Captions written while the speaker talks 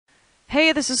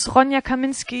Hey, this is Ronja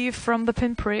Kaminski from the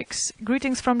Pinpricks.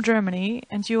 Greetings from Germany,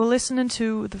 and you're listening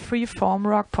to the Freeform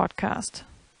Rock Podcast.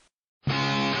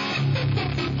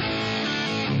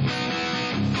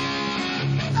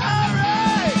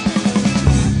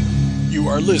 You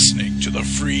are listening to the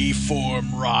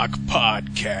Freeform Rock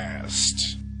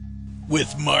Podcast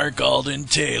with Mark Alden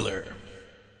Taylor.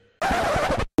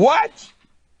 What?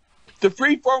 The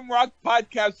Freeform Rock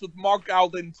Podcast with Mark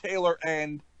Alden Taylor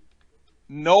and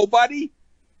nobody?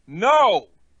 No.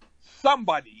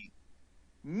 Somebody.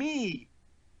 Me.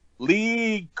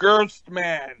 Lee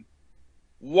Gerstmann.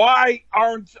 Why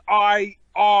aren't I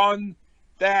on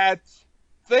that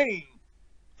thing?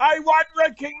 I want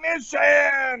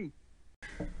recognition!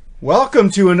 Welcome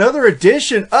to another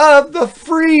edition of the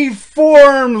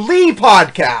Freeform Lee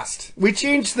Podcast. We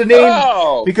changed the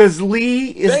name because Lee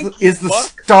is the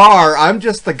star. I'm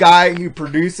just the guy who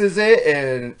produces it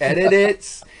and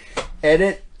edits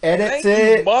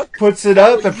it, puts it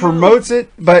up, and promotes it.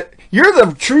 But you're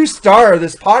the true star of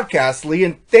this podcast, Lee,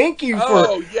 and thank you for...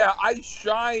 Oh, yeah, I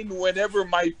shine whenever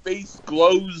my face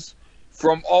glows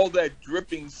from all that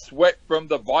dripping sweat from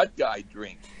the vodka I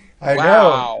drink. I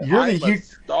know. You're I'm a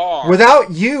star. Without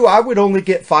you, I would only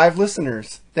get 5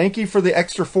 listeners. Thank you for the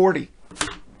extra 40.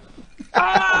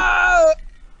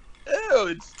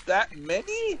 It's that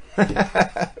many?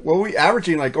 Well, we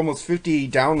averaging like almost 50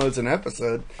 downloads an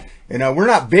episode. You know, we're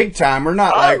not big time. We're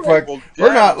not like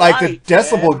we're not like the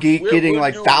Decibel Geek getting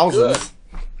like thousands.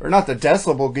 Good. We're not the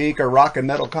Decibel Geek or Rock and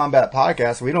Metal Combat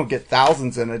Podcast. We don't get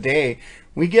thousands in a day.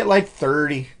 We get like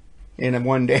 30 in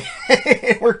one day.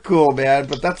 We're cool, man,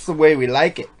 but that's the way we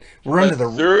like it. We're under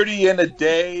the 30 in a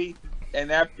day,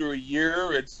 and after a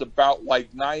year, it's about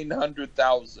like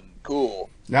 900,000. Cool.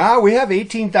 Nah, we have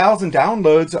 18,000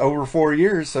 downloads over 4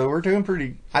 years, so we're doing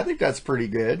pretty. I think that's pretty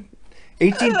good.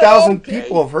 18,000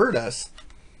 people have heard us,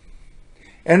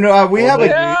 and we have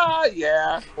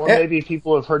yeah. Or maybe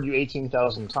people have heard you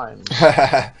 18,000 times.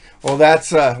 Well,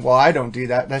 that's I don't do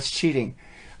that. That's cheating.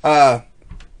 We have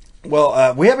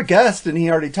a guest, and he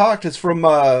already talked. It's from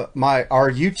our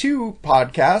U2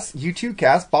 podcast, U2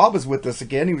 Cast. Bob is with us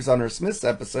again. He was on our Smiths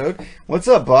episode. What's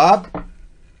up, Bob?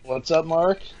 What's up,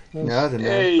 Mark? Nothing, man.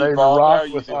 Hey, Ready to Bob,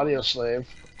 rock with Audioslave.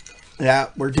 Yeah,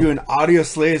 we're doing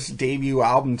Audioslave's debut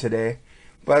album today.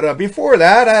 But before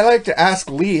that, I'd like to ask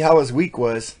Lee how his week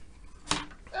was.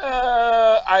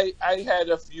 I had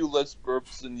a few less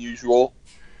burps than usual.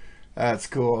 That's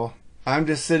cool. I'm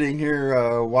just sitting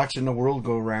here watching the world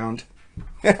go round.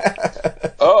 Does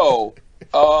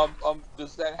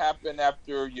that happen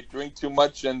after you drink too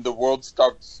much and the world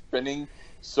starts spinning?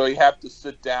 So you have to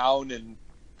sit down and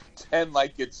pretend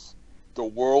like it's the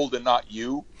world and not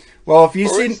you? Well,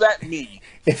 is that me?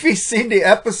 If you've seen the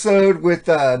episode with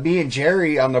me and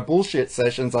Jerry on the bullshit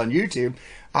sessions on YouTube,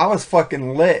 I was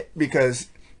fucking lit because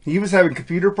he was having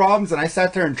computer problems, and I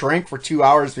sat there and drank for 2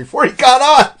 hours before he got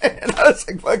on, and I was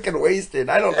like fucking wasted.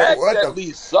 I don't know what. That's at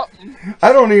least something.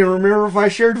 I don't even remember if I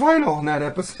shared vinyl in that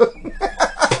episode.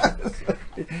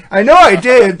 I know I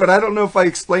did, but I don't know if I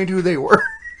explained who they were.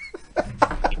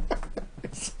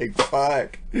 It's like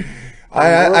fuck.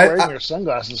 I weren't wearing your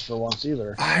sunglasses for once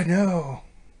either. I know.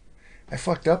 I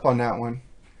fucked up on that one.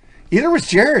 Either was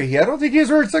Jerry. I don't think he was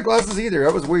wearing sunglasses either.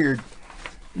 That was weird.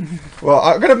 Well,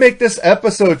 I'm going to make this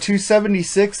episode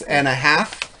 276 and a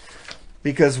half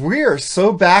because we are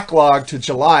so backlogged to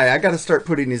July. I got to start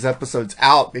putting these episodes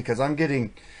out because I'm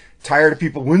getting tired of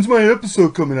people. When's my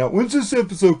episode coming out? When's this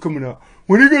episode coming out?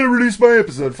 When are you going to release my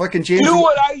episode? Fucking James. Do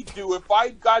what I do. If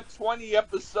I got 20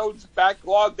 episodes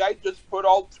backlogged, I just put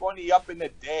all 20 up in a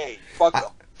day. Fuck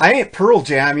them. I ain't Pearl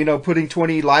Jam, putting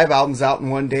 20 live albums out in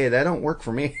one day. That don't work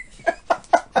for me.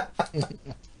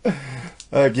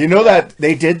 You know that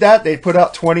they did that? They put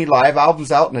out 20 live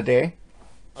albums out in a day.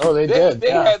 Oh, they did.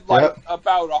 They had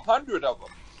about 100 of them.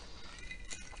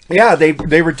 Yeah,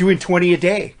 they were doing 20 a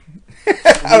day.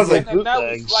 I was like, and that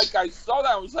was like, I saw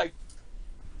that. I was like,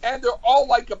 and they're all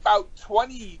like about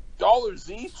 $20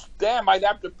 each. Damn, I'd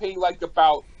have to pay like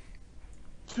about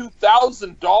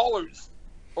 $2,000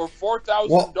 or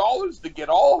 $4,000 to get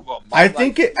all of them. I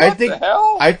think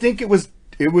it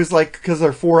was like because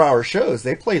they're 4-hour shows.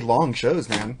 They play long shows,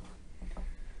 man.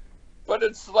 But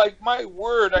it's like, my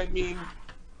word. I mean,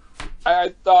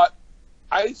 I thought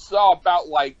I saw about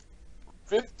like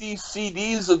 50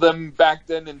 CDs of them back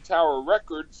then in Tower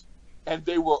Records, and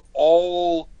they were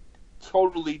all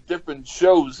totally different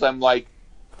shows. I'm like,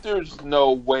 there's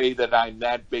no way that I'm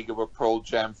that big of a Pearl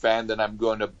Jam fan that I'm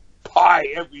going to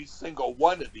buy every single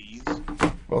one of these.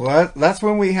 Well, that's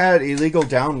when we had illegal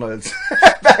downloads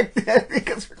back then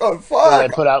because we're going, fuck. So they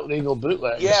put out legal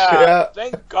bootlegs. Yeah,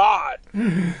 thank God.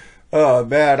 Oh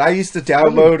man, I used to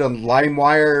download on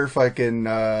LimeWire. Fucking,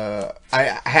 I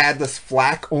had this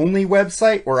FLAC only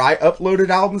website where I uploaded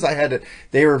albums.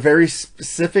 They were very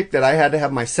specific that I had to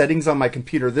have my settings on my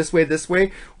computer this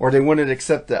way, or they wouldn't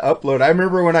accept the upload. I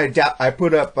remember when I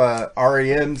put up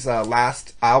REM's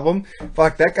last album.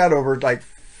 Fuck, that got over like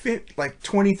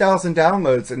 20,000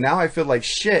 downloads, and now I feel like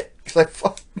shit. It's like,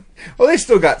 fuck. Well, they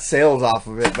still got sales off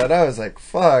of it, but I was like,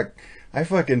 fuck. I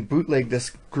fucking bootlegged this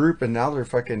group, and now they're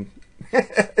fucking.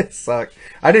 It sucked.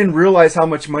 I didn't realize how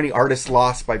much money artists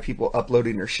lost by people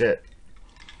uploading their shit.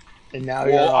 And now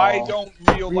I don't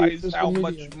realize how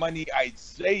much money I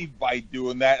save by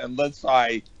doing that unless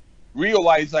I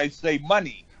realize I save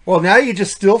money. Well, now you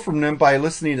just steal from them by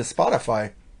listening to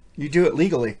Spotify. You do it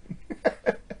legally.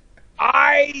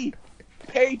 I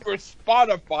pay for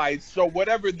Spotify, so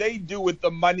whatever they do with the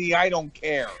money, I don't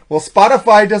care. Well,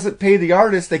 Spotify doesn't pay the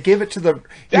artist; they give it to the.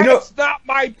 That's not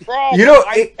my problem.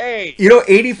 I pay.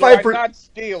 85%. So I'm not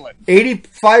stealing.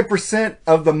 85%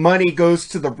 of the money goes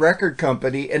to the record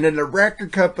company, and then the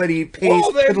record company pays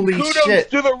piddly kudos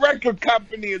shit to the record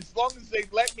company as long as they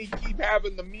let me keep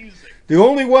having the music. The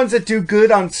only ones that do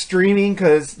good on streaming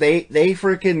because they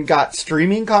freaking got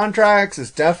streaming contracts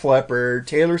is Def Leppard,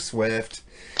 Taylor Swift.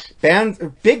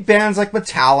 Big bands like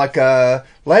Metallica,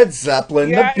 Led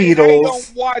Zeppelin, the Beatles. I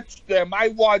don't watch them. I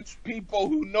watch people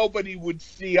who nobody would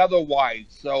see otherwise,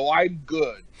 so I'm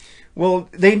good. Well,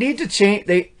 they need to change.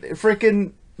 The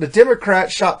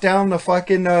Democrats shot down the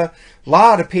fucking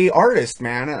law to pay artists,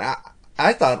 man. And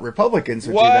I thought Republicans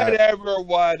would do that.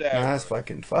 Whatever. That's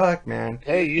fucking fuck, man.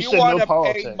 Hey, you said no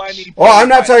politics. Well, I'm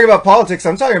not talking about politics.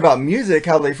 I'm talking about music.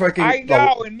 How they fucking. I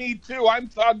know, and me too. I'm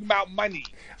talking about money.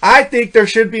 I think there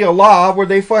should be a law where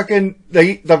they fucking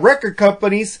the record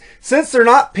companies, since they're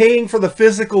not paying for the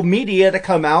physical media to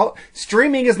come out,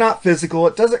 streaming is not physical.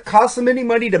 It doesn't cost them any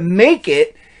money to make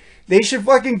it. They should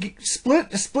fucking split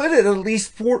it at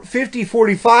least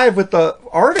 50-45 with the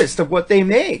artist of what they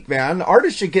make, man. The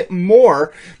artist should get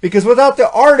more, because without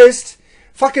the artist,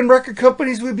 fucking record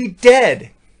companies would be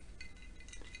dead.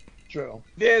 True.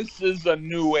 This is a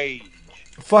new age.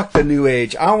 Fuck the new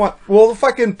age. I want, the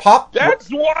fucking pop. That's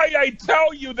why I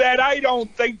tell you that I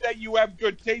don't think that you have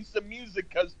good taste in music,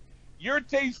 because your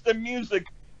taste in music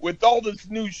with all this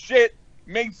new shit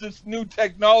makes this new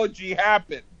technology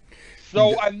happen.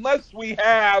 So unless we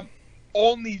have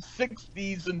only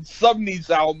 60s and 70s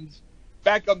albums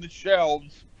back on the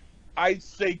shelves, I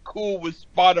say cool with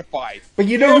Spotify. But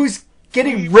you know who's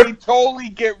getting ripped? We totally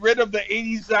get rid of the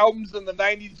 80s albums and the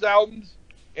 90s albums,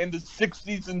 and the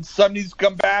 60s and 70s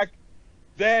come back.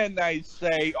 Then I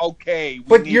say, okay,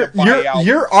 we need to buy albums.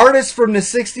 Your artists from the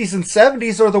 60s and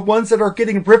 70s are the ones that are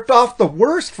getting ripped off the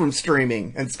worst from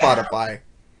streaming and Spotify.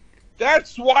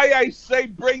 That's why I say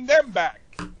bring them back.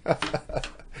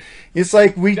 It's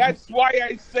like That's why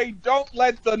I say don't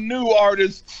let the new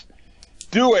artists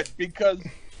do it, because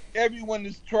everyone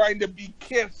is trying to be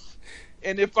Kiss.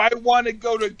 And if I want to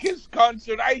go to a Kiss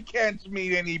concert, I can't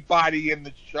meet anybody in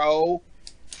the show.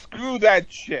 Screw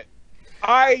that shit.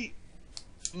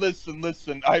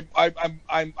 Listen.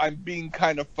 I'm being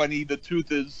kind of funny. The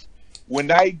truth is, when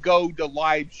I go to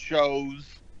live shows,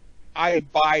 I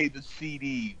buy the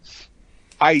CDs.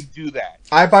 I do that.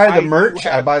 I buy the merch.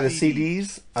 I buy the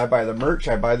CDs. I buy the merch.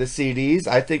 I buy the CDs.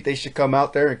 I think they should come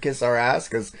out there and kiss our ass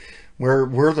because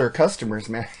we're their customers,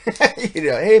 man.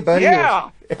 Hey, buddy. Yeah,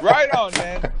 right on,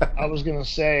 man. I was gonna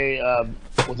say,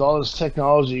 with all this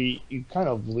technology, you kind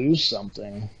of lose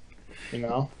something.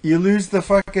 You lose the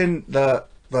fucking the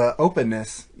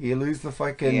openness. You lose the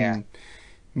fucking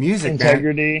music,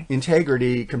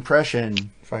 integrity,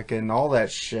 compression, fucking all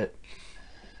that shit.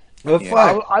 Well,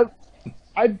 fuck.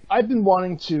 I've been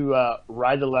wanting to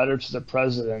write a letter to the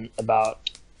president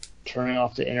about turning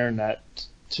off the internet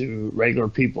to regular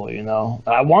people,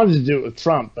 I wanted to do it with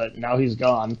Trump, but now he's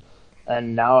gone.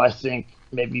 And now I think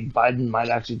maybe Biden might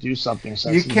actually do something.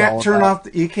 You can't turn off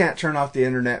the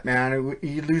internet, man.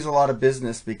 You lose a lot of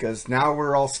business because now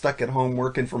we're all stuck at home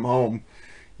working from home.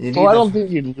 I don't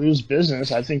think you'd lose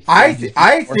business. I think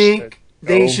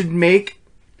they should make.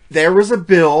 There was a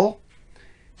bill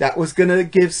that was going to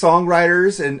give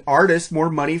songwriters and artists more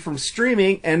money from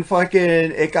streaming, and fucking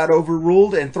it got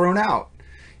overruled and thrown out.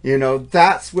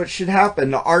 That's what should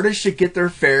happen. The artists should get their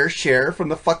fair share from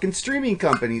the fucking streaming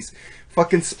companies.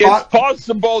 It's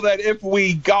possible that if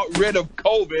we got rid of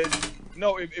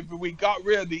if we got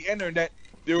rid of the internet,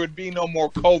 there would be no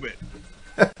more COVID.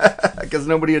 Because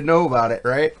nobody would know about it,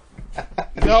 right?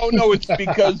 No, it's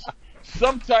because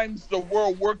sometimes the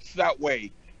world works that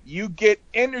way. You get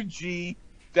energy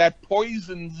that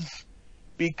poisons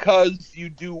because you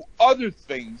do other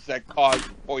things that cause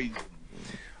poison.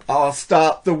 I'll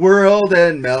stop the world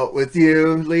and melt with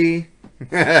you, Lee.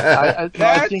 I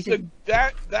think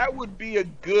That would be a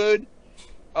good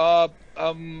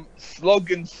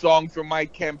slogan song for my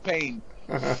campaign.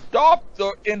 Stop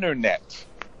the internet.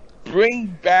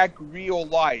 Bring back real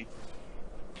life.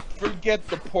 Forget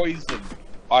the poison.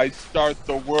 I start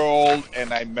the world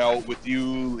and I melt with you,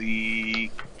 Lee.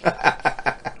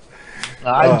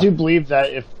 I do believe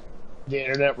that if the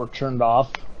internet were turned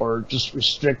off or just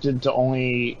restricted to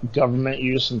only government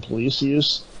use and police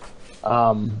use,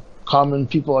 common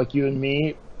people like you and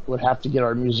me would have to get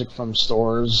our music from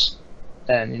stores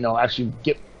and, actually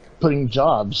putting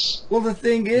jobs. Well, the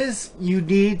thing is, you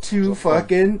need to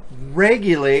fucking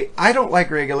regulate. I don't like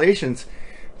regulations,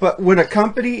 but when a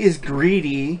company is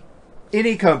greedy,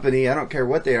 any company, I don't care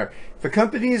what they are, if a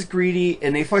company is greedy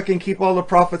and they fucking keep all the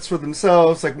profits for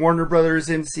themselves, like Warner Brothers,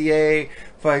 MCA,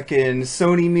 fucking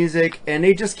Sony Music, and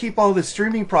they just keep all the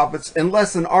streaming profits,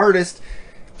 unless an artist,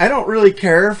 I don't really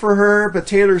care for her, but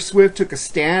Taylor Swift took a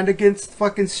stand against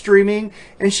fucking streaming,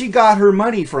 and she got her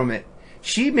money from it.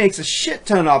 She makes a shit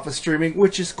ton off of streaming,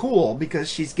 which is cool, because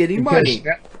she's getting money.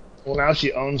 Now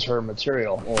she owns her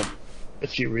material. Well,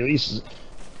 if she releases it.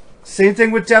 Same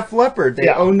thing with Def Leppard. They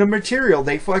own the material.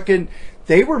 They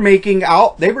were making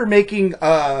fucking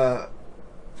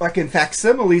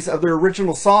facsimiles of their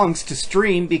original songs to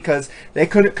stream because they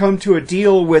couldn't come to a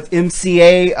deal with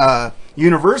MCA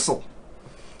Universal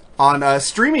on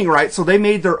streaming rights. So they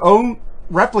made their own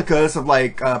replicas of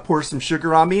Pour Some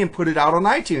Sugar on Me and put it out on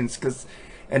iTunes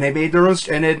and they made their own.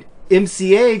 And then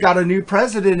MCA got a new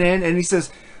president in, and he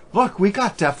says, "Look, we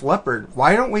got Def Leppard.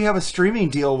 Why don't we have a streaming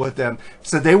deal with them?"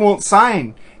 So they won't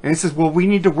sign. And he says, "Well, we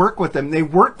need to work with them." They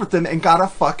worked with them and got a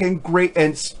fucking great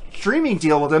streaming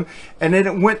deal with them. And then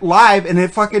it went live, and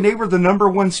they were the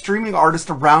 #1 streaming artist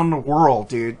around the world,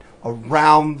 dude.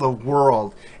 Around the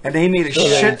world. And they made a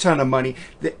shit ton of money.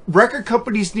 The record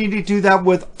companies need to do that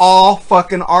with all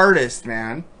fucking artists,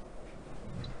 man.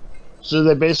 So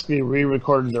they basically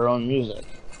re-recorded their own music.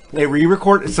 They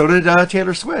re-recorded. So did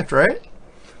Taylor Swift, right?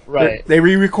 Right. They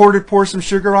re-recorded "Pour Some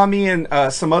Sugar on Me" and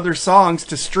some other songs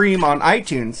to stream on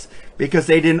iTunes because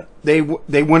they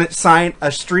wouldn't sign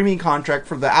a streaming contract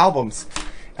for the albums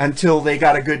until they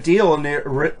got a good deal, and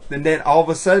then all of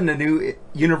a sudden a new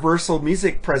Universal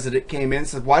Music president came in and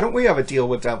said, "Why don't we have a deal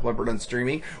with Def Leppard on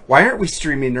streaming? Why aren't we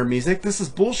streaming their music? This is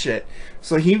bullshit."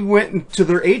 So he went to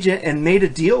their agent and made a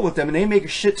deal with them, and they make a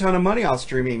shit ton of money off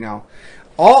streaming now.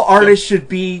 All artists should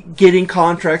be getting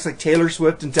contracts like Taylor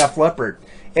Swift and Def Leppard.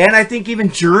 And I think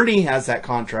even Journey has that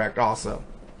contract also.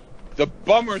 The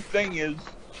bummer thing is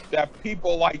that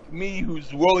people like me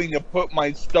who's willing to put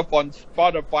my stuff on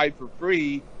Spotify for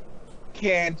free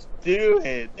can't do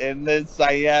it unless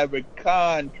I have a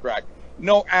contract.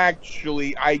 No,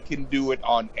 actually, I can do it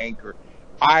on Anchor.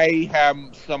 I have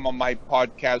some of my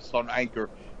podcasts on Anchor.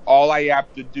 All I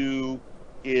have to do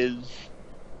is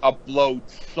upload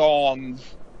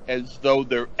songs as though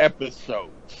they're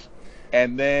episodes.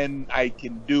 And then I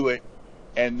can do it,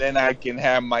 and then I can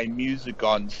have my music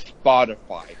on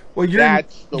Spotify. Well,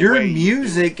 your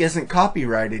music isn't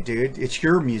copyrighted, dude. It's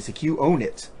your music. You own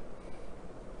it.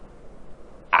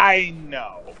 I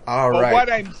know. All but right. What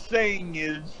I'm saying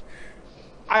is,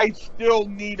 I still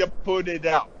need to put it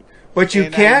out. But you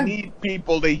and can. I need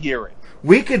people to hear it.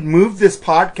 We could move this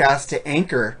podcast to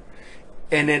Anchor,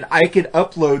 and then I could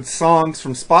upload songs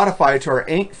from Spotify to our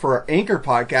Anchor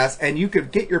podcast, and you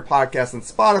could get your podcast on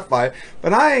Spotify.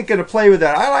 But I ain't gonna play with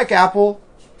that. I like Apple,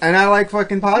 and I like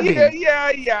fucking Podbean.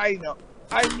 Yeah, I know.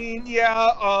 I mean,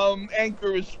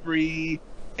 Anchor is free,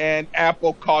 and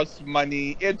Apple costs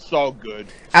money. It's all good.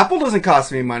 Apple doesn't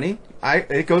cost me money.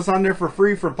 It goes on there for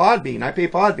free from Podbean. I pay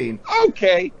Podbean.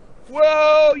 Okay.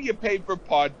 Well, you pay for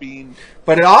Podbean.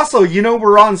 But it also,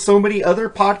 we're on so many other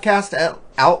podcast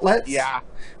outlets. Yeah.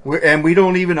 And we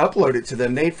don't even upload it to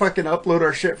them. They fucking upload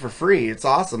our shit for free. It's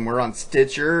awesome. We're on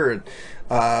Stitcher and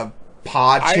Podchaser.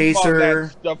 I'm on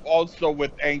that stuff also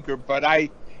with Anchor, but I'm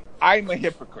a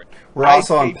hypocrite. We're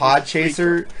also on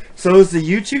Podchaser. So is the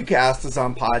YouTube cast is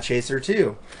on Podchaser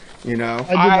too.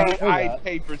 I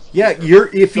pay for Stitcher. Yeah,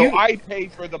 I pay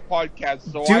for the podcast.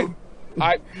 So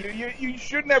you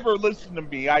should never listen to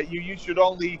me. You should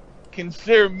only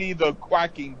consider me the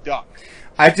quacking duck.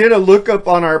 I did a lookup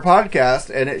on our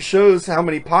podcast, and it shows how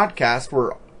many podcast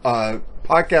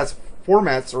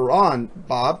formats are on,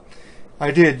 Bob.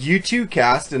 I did YouTube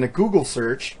cast in a Google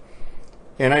search,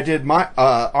 and I did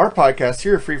our podcast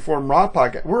here, Freeform Raw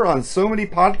Podcast. We're on so many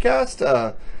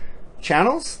podcast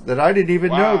channels that I didn't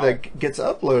even know that gets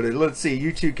uploaded. Let's see,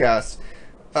 YouTube cast.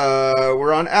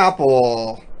 We're on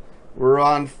Apple.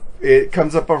 It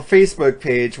comes up our Facebook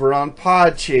page. We're on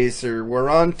Podchaser. We're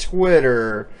on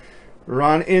Twitter. We're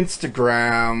on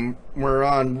Instagram. We're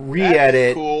on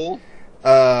Reddit.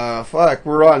 That's cool.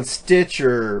 We're on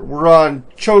Stitcher. We're on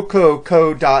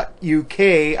chococo.uk,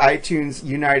 iTunes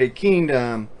United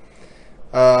Kingdom.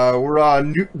 We're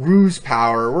on Ruse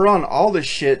Power. We're on all this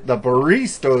shit, the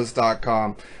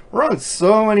baristos.com. We're on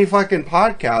so many fucking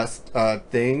podcast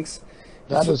things.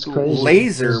 That is crazy.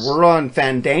 Laser. We're on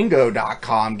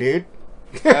fandango.com, dude.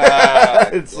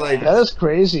 It's like that is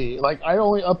crazy. Like, I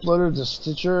only uploaded to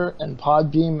Stitcher and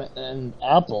Podbeam and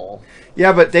Apple.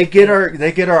 yeah, but they get our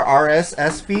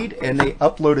RSS feed and they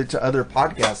upload it to other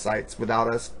podcast sites without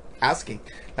us asking.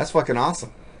 That's fucking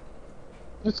awesome.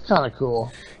 It's kind of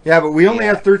cool. Yeah, but we only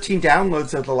have 13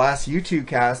 downloads of the last YouTube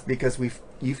cast because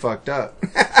you fucked up.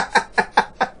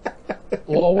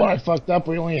 Well, when I fucked up,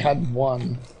 we only had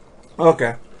one.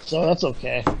 Okay. So that's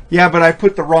okay. Yeah, but I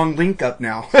put the wrong link up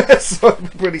now, so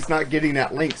everybody's not getting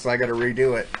that link, so I got to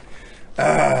redo it.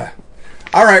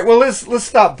 All right, well let's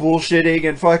stop bullshitting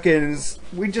and fucking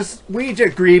we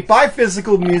agree. Buy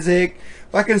physical music.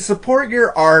 Fucking support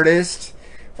your artist.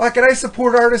 Fucking I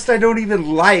support artists I don't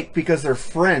even like because they're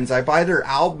friends. I buy their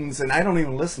albums and I don't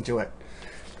even listen to it.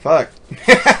 Fuck.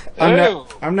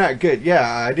 I'm not good.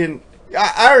 Yeah,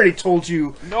 I already told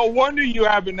you. No wonder you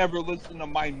haven't ever listened to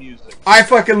my music. I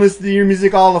fucking listen to your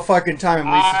music all the fucking time,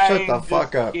 Lisa. Shut the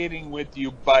fuck up. I'm kidding with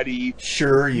you, buddy.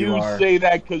 Sure you are. You say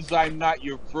that because I'm not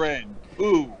your friend.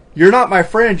 Ooh. You're not my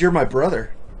friend. You're my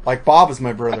brother. Like Bob is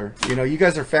my brother. You know, you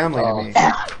guys are family to me.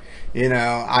 You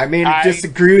know, I may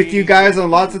disagree with you guys on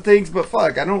lots of things, but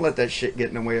fuck, I don't let that shit get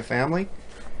in the way of family.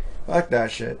 Fuck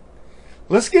that shit.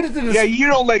 Let's get into this. Yeah, you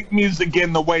don't let music get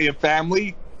in the way of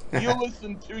family. You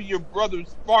listen to your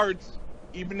brother's farts,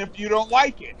 even if you don't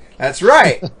like it. That's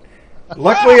right.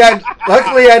 Luckily,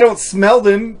 I don't smell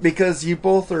them because you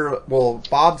both are. Well,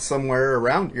 Bob's somewhere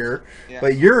around here,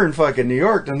 but you're in fucking New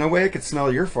York. There's no way I could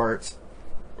smell your farts.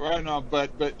 Right on,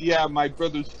 but yeah, my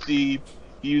brother Steve,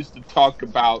 he used to talk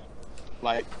about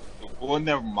well,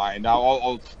 never mind.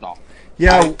 I'll stop.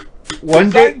 Yeah, one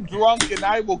day I'm drunk and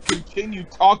I will continue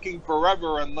talking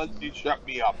forever unless you shut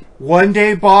me up. One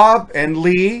day, Bob and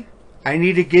Lee, I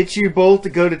need to get you both to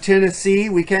go to Tennessee.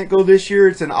 We can't go this year.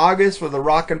 It's in August for the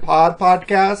Rock and Pod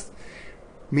podcast.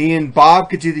 Me and Bob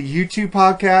could do the YouTube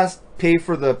podcast, pay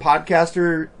for the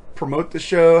podcaster, promote the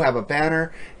show, have a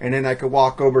banner, and then I could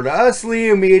walk over to us,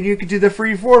 Lee, and me and you could do the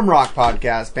Freeform Rock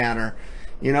podcast banner.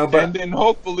 You know, but and then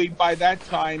hopefully by that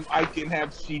time I can have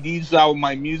CDs out of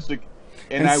my music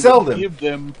and I sell will them. give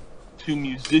them to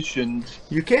musicians.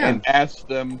 You can. And ask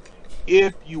them,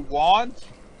 if you want,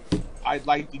 I'd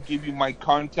like to give you my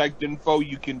contact info.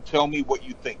 You can tell me what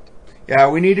you think. Yeah,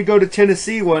 we need to go to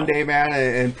Tennessee one day, man,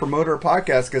 and promote our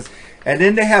podcast. And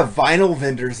then they have vinyl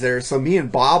vendors there, so me and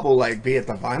Bob will be at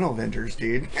the vinyl vendors,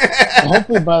 dude.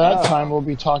 Hopefully by that time we'll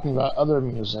be talking about other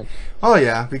music. Oh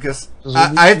yeah, because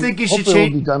I think you should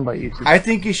change. It'll be done by YouTube. I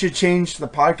think you should change the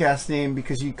podcast name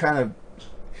because you kind of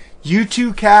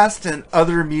YouTube cast and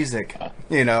other music,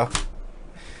 you know,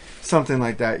 something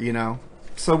like that, you know.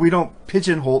 So we don't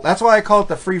pigeonhole. That's why I call it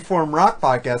the Freeform Rock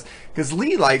podcast, because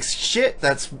Lee likes shit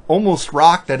that's almost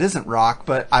rock that isn't rock,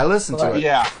 but I listen to it.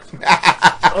 Yeah.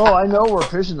 Oh, I know we're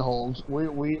pigeonholed.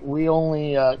 We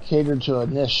only cater to a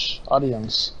niche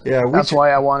audience. Yeah, that's why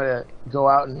I want to go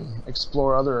out and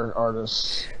explore other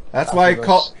artists. That's why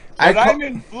I'm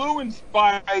influenced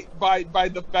by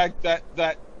the fact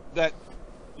that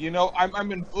you know,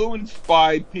 I'm influenced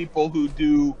by people who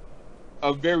do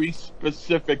a very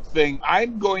specific thing.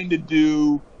 I'm going to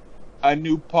do a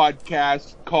new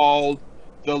podcast called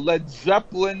the Led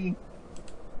Zeppelin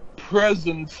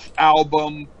Presence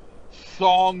album,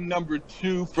 song number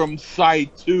 2 from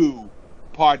Side 2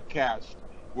 podcast,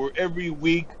 where every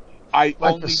week I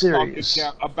only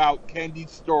talk about Candy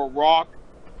Store Rock,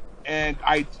 and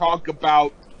I talk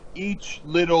about each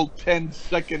little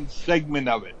 10-second segment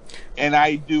of it, and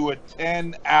I do a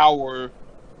 10-hour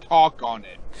talk on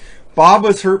it. Bob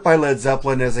was hurt by Led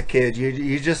Zeppelin as a kid.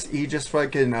 You just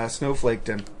fucking snowflaked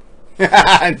him.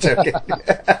 I'm joking.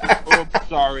 Oops,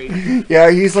 sorry.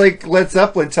 Yeah, he's like, Led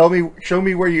Zeppelin, show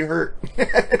me where you hurt.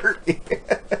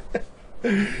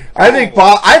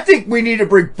 I think we need to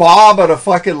bring Bob on a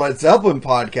fucking Led Zeppelin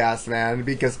podcast, man,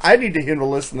 because I need him to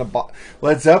listen to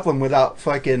Led Zeppelin without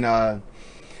fucking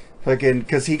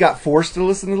because he got forced to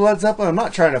listen to Led Zeppelin. I'm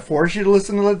not trying to force you to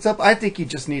listen to Led Zeppelin. I think you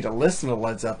just need to listen to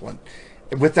Led Zeppelin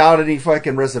without any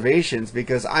fucking reservations,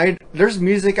 because there's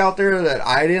music out there that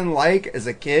I didn't like as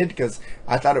a kid because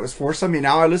I thought it was for something.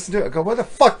 Now I listen to it, I go, why the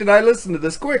fuck did I listen to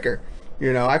this quicker?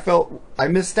 You know, I felt I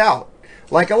missed out.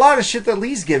 Like a lot of shit that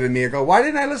Lee's giving me. I go, why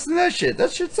didn't I listen to that shit?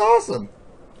 That shit's awesome.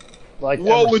 Like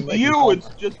Well, Emerson, with Lake and you, Palmer. it's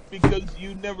just because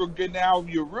you never get out of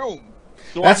your room.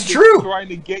 So That's I'm just true. trying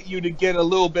to get you to get a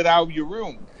little bit out of your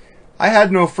room. I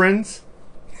had no friends.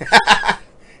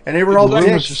 And they were all Like,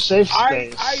 Rooms are dicks. safe I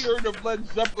space. heard of Led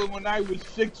Zeppelin when I was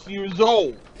 6 years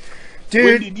old. When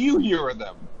Dude, did you hear of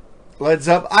them? Led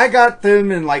Zeppelin. I got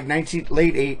them in like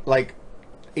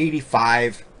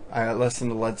 85. I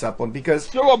listened to Led Zeppelin because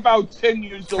So about 10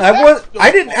 years old.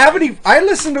 I didn't have any. I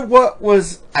listened to what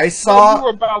was I You saw. were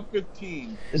about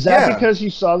 15. Is that Yeah. because you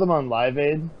saw them on Live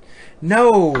Aid?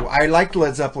 No, I liked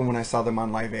Led Zeppelin when I saw them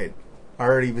on Live Aid. I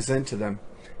already was into them,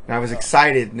 and I was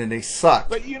excited, and then they sucked.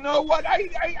 But you know what? I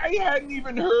hadn't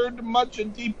even heard much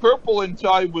of Deep Purple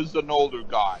until I was an older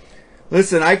guy.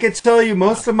 Listen, I could tell you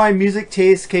most of my music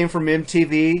taste came from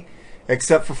MTV,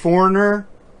 except for Foreigner.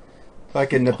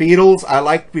 Like in the Beatles, I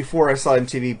liked before I saw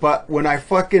MTV. But when I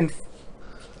fucking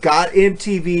got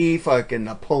MTV, fucking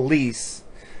the Police,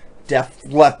 Def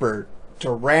Leppard,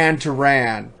 Duran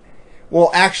Duran.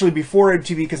 Well, actually, before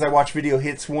MTV, because I watched Video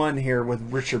Hits 1 here with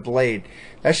Richard Blade.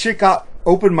 That shit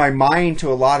opened my mind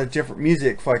to a lot of different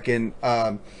music. Fucking,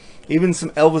 even some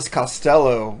Elvis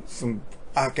Costello,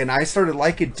 and I started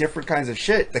liking different kinds of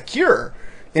shit. The Cure.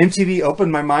 MTV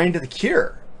opened my mind to The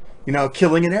Cure. You know,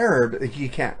 Killing an Arab. You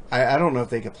can't. I don't know if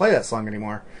they could play that song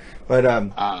anymore. But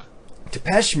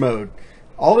Depeche Mode.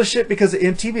 All the shit because of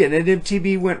MTV. And then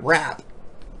MTV went rap.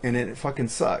 And it fucking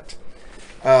sucked.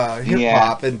 Hip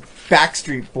hop and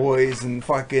Backstreet Boys and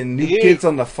fucking New Kids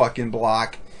on the fucking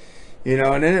Block. You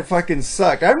know, and then it fucking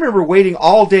sucked. I remember waiting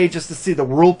all day just to see the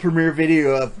world premiere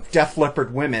video of Def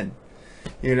Leppard Women.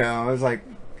 You know, I was like,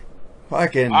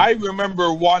 fucking. I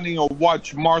remember wanting to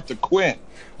watch Martha Quinn.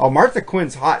 Oh, Martha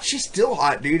Quinn's hot. She's still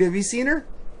hot, dude. Have you seen her?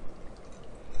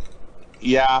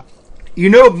 Yeah. You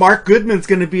know, Mark Goodman's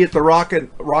going to be at the Rockin'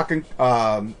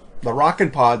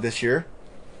 Pod this year.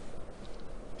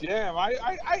 Damn,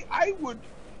 I would.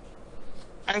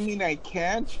 I mean, I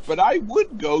can't, but I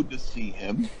would go to see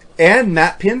him. And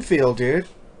Matt Pinfield, dude,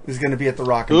 is going to be at the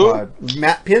Rockin' Who? Pod.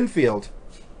 Matt Pinfield.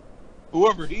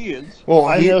 Whoever he is. Well,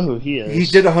 I know who he is. He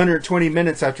did 120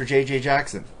 minutes after J.J.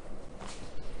 Jackson.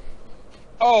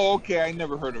 Oh, okay. I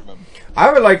never heard of him.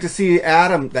 I would like to see the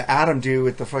Adam dude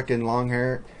with the fucking long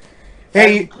hair.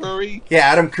 Hey, Adam Curry. yeah,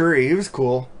 Adam Curry. He was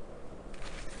cool.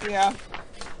 Yeah.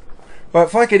 But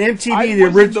fucking MTV, I the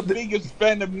wasn't original. the biggest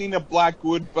fan of Nina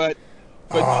Blackwood, but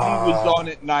she was on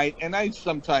at night, and I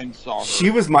sometimes saw her. She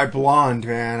was my blonde,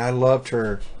 man. I loved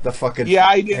her. The fucking Yeah,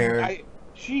 I hair. didn't.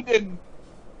 She didn't.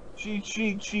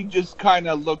 She just kind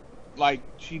of looked like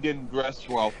she didn't dress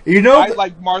well. You know, I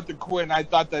like Martha Quinn. I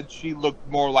thought that she looked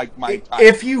more like my type.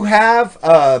 if you have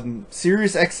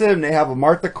Sirius XM, they have a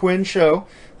Martha Quinn show,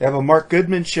 they have a Mark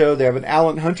Goodman show, they have an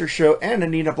Alan Hunter show, and a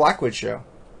Nina Blackwood show.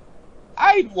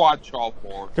 I'd watch all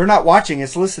four. They're not watching;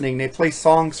 it's listening. They play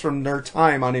songs from their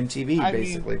time on MTV, I mean,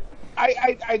 basically.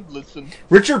 I'd listen.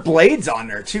 Richard Blade's on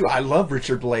there too. I love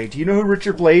Richard Blade. Do you know who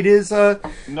Richard Blade is,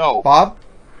 No. Bob?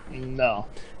 No.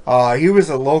 He was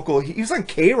a local. He was on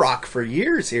K-Rock for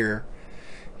years here.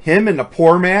 Him and the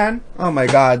Poor Man. Oh my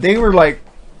God, they were like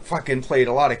fucking played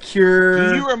a lot of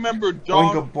Cure. Do you remember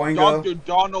Boingo Boingo. Dr.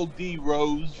 Donald D.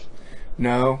 Rose?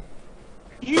 No,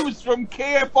 He was from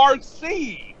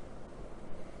KFRC.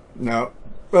 no,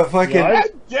 but fucking. Yeah,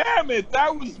 God damn it!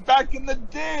 That was back in the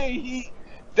day.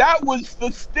 That was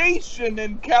the station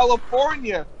in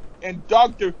California. And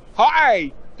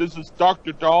Hi, this is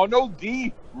Dr. Donald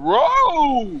D.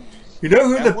 Rose. You know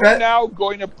who And the we're best? now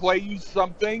going to play you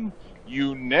something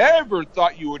you never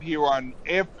thought you would hear on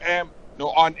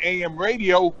on AM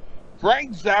radio.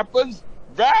 Frank Zappa's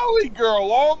Valley Girl.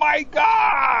 Oh my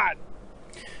God!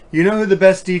 You know who the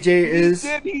best DJ is?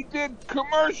 He did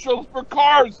commercials for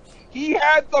cars. He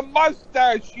had the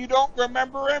mustache. You don't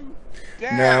remember him?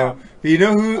 Damn. No. You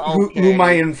know who Okay.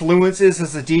 my influence is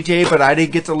as a DJ, but I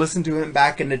didn't get to listen to him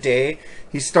back in the day.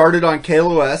 He started on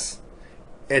KLOS,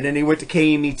 and then he went to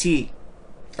KMET.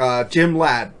 Jim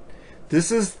Ladd.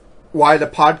 This is why the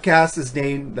podcast is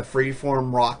named the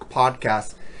Freeform Rock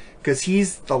Podcast, because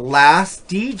he's the last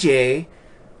DJ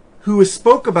who was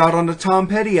spoke about on the Tom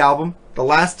Petty album. The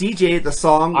last DJ, the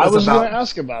song I was was going about to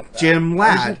ask about that. Jim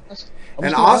Ladd.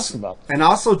 And also, And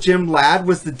also Jim Ladd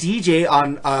was the DJ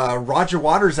on Roger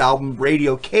Waters' album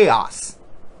Radio Chaos.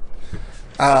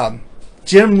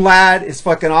 Jim Ladd is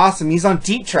fucking awesome. He's on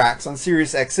Deep Tracks on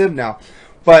Sirius XM now.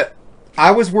 But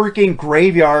I was working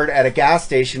graveyard at a gas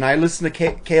station. I listened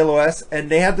to KLOS, and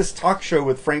they had this talk show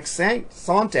with Frank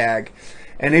Sontag,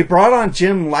 and they brought on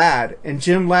Jim Ladd, and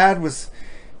Jim Ladd was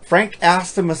Frank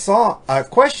asked him a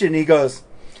question. He goes,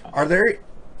 "Are there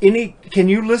any? Can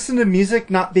you listen to music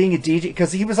not being a DJ?"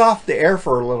 Because he was off the air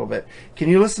for a little bit. Can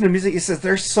you listen to music? He says,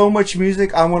 "There's so much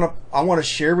music I want to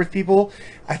share with people.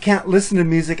 I can't listen to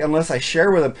music unless I share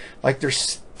with them. Like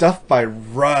there's stuff by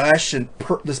Rush and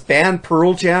this band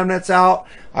Pearl Jam that's out.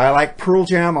 I like Pearl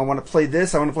Jam. I want to play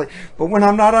this. I want to play. But when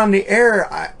I'm not on the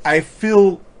air, I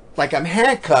feel like I'm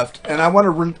handcuffed, and I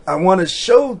want to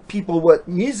show people what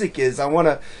music is. I want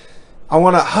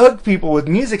to hug people with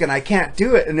music, and I can't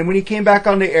do it." And then when he came back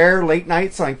on the air late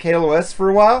nights on KLOS for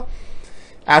a while,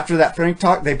 after that Frank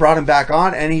talk, they brought him back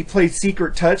on, and he played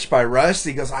Secret Touch by Rush.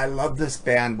 He goes, "I love this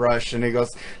band, Rush." And he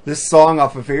goes, "This song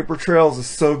off of Vapor Trails is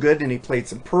so good." And he played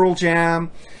some Pearl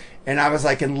Jam, and I was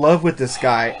like in love with this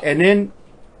guy. And then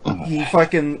he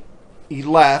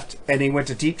left, and he went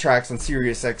to Deep Tracks on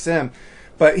Sirius XM.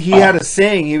 But he had a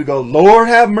saying. He would go, "Lord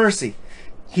have mercy."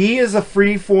 He is a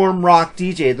free-form rock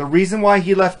DJ. The reason why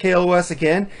he left KLOS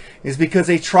again is because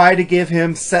they try to give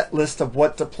him set list of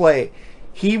what to play.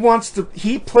 He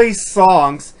plays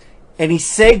songs, and he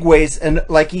segues, and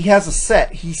like he has a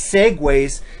set, he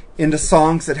segues into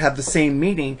songs that have the same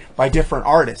meaning by different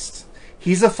artists.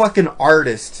 He's a fucking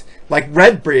artist. Like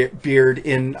Redbeard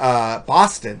in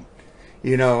Boston,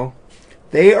 you know.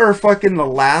 They are fucking the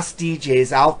last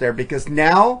DJs out there, because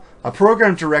now a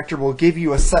program director will give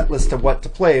you a set list of what to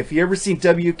play. If you ever seen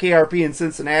WKRP in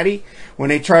Cincinnati, when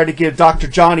they tried to give Dr.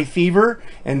 Johnny Fever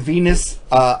and Venus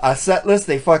a set list,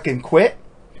 they fucking quit,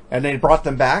 and they brought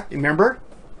them back. Remember?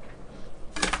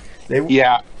 They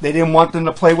didn't want them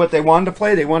to play what they wanted to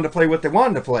play. They wanted to play what they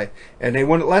wanted to play, and they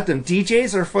wouldn't let them.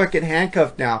 DJs are fucking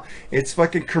handcuffed now. It's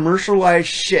fucking commercialized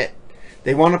shit.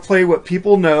 They want to play what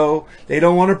people know. They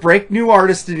don't want to break new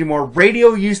artists anymore.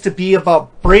 Radio used to be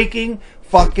about breaking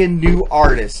fucking new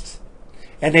artists.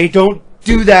 And they don't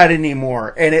do that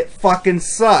anymore. And it fucking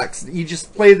sucks. You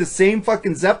just play the same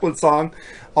fucking Zeppelin song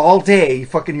all day. You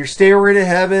fucking hear Stairway to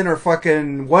Heaven or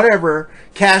fucking whatever,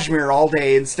 Kashmir all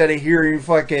day, instead of hearing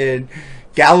fucking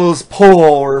Gallows Pole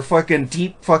or fucking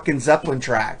deep fucking Zeppelin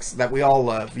tracks that we all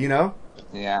love, you know?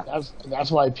 Yeah.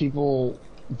 That's why people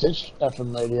ditched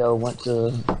FM radio, went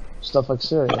to stuff like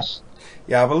Sirius.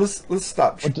 Yeah, but let's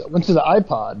stop. Went to the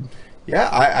iPod. Yeah,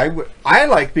 I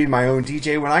like being my own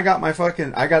DJ. When I got my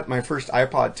first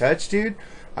iPod Touch, dude,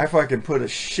 I fucking put a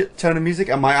shit ton of music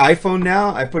on my iPhone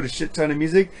now. I put a shit ton of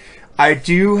music. I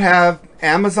do have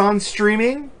Amazon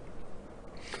streaming,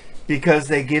 because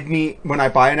they give me, when I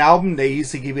buy an album, they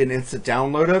usually give me an instant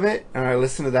download of it, and I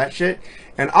listen to that shit.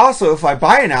 And also, if I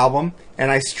buy an album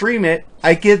and I stream it,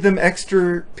 I give them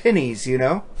extra pennies, you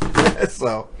know?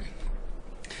 So,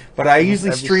 but I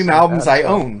usually stream albums I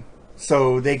own,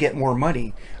 so they get more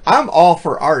money. I'm all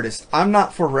for artists. I'm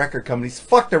not for record companies.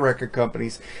 Fuck the record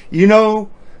companies. You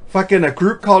know, fucking a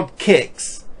group called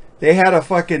Kicks. They had a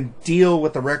fucking deal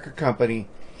with the record company.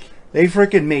 They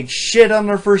freaking made shit on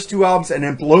their first two albums, and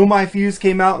then Blow My Fuse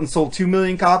came out and sold 2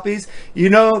 million copies. You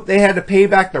know, they had to pay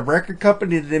back the record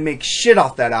company that didn't make shit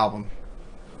off that album.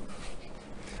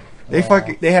 They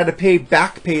had to pay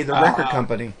the record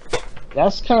company.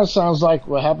 That kind of sounds like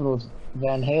what happened with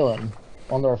Van Halen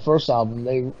on their first album.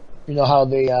 You know how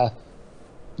they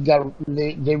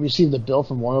received a bill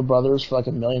from Warner Brothers for like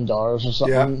 $1 million or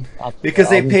something. Yeah, because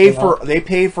they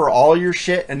pay for all your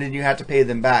shit, and then you have to pay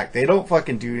them back. They don't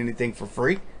fucking do anything for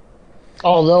free.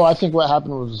 Although I think what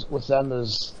happened with them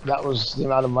is that was the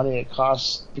amount of money it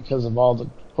cost because of all the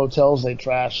hotels they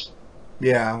trashed.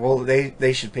 Yeah, well,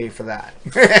 they should pay for that.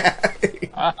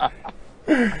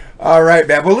 All right,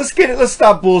 man. Well, let's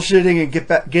stop bullshitting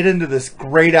and get into this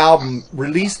great album,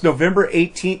 released November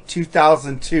 18th,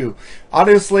 2002.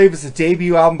 Audioslave is a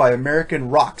debut album by American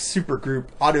rock supergroup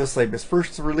Audioslave. It's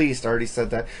first released, I already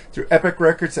said that, through Epic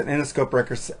Records and Interscope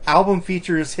Records. The album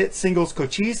features hit singles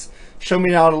Cochise, Show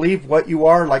Me How to Leave, What You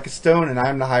Are, Like a Stone, and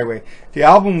I'm the Highway. The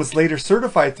album was later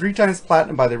certified 3 times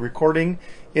platinum by the Recording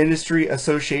Industry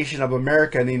Association of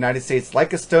America in the United States.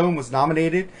 Like a Stone was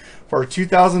nominated for a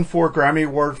 2004 Grammy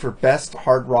Award for Best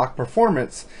Hard Rock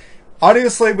Performance.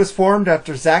 Audioslave was formed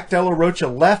after Zach De La Rocha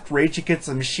left Rage Against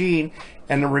the Machine,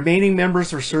 and the remaining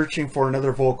members were searching for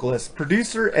another vocalist.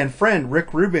 Producer and friend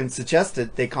Rick Rubin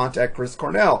suggested they contact Chris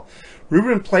Cornell.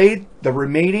 Rubin played the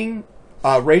remaining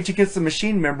Rage Against the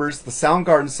Machine members the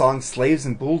Soundgarden song Slaves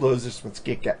and Bulldozers, which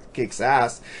kicks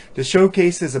ass, to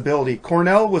showcase his ability.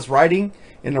 Cornell was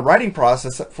in the writing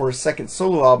process for his second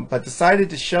solo album, but decided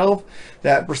to shelve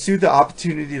that and pursue the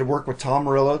opportunity to work with Tom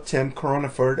Morello, Tim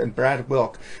Coronaford, and Brad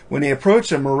Wilk. When they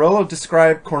approached him, Morello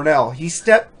described Cornell. He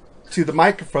stepped to the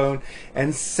microphone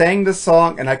and sang the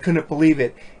song, and I couldn't believe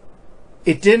it.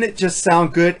 it didn't just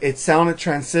sound good, it sounded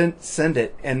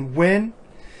transcendent. And when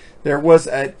there was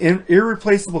an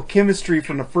irreplaceable chemistry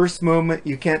from the first moment,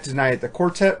 you can't deny it. The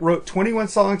quartet wrote 21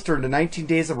 songs during the 19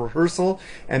 days of rehearsal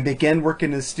and began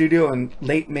working in the studio in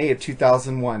late May of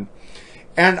 2001.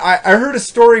 And I heard a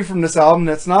story from this album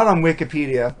that's not on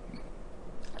Wikipedia.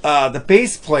 The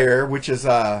bass player, which is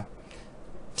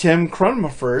Tim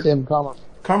Crummerford,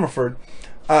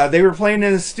 they were playing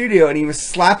in the studio and he was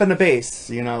slapping the bass,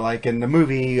 you know, like in the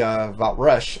movie about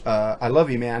Rush, I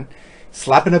Love You Man.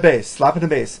 Slapping the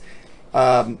bass.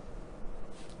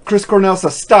 Chris Cornell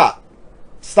says, stop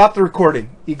the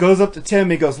recording. He goes up to Tim,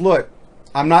 he goes, look,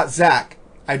 I'm not Zach.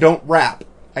 I don't rap.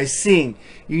 I sing.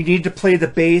 You need to play the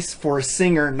bass for a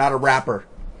singer, not a rapper.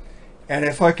 And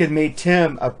it fucking made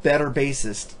Tim a better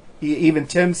bassist. Even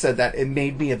Tim said that it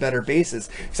made me a better bassist.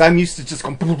 Because I'm used to just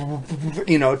going,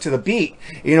 you know, to the beat.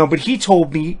 You know, but he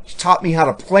taught me how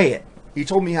to play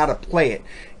it.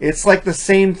 It's like the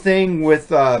same thing with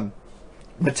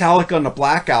Metallica on the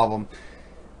Black Album.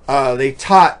 They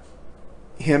taught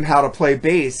him how to play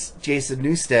bass, Jason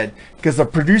Newsted, because the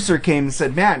producer came and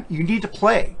said, man, you need to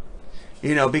play.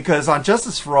 You know, because on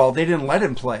Justice for All, they didn't let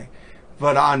him play.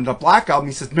 But on the Black Album,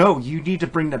 he says, no, you need to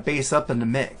bring the bass up in the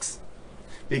mix.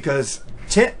 Because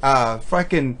they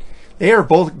are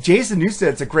both, Jason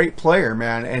Newsted's a great player,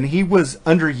 man, and he was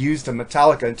underused in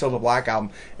Metallica until the Black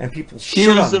Album, and people shit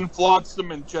on him. He was in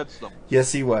Flotsam and Jetsam.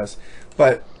 Yes, he was.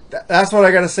 But that's what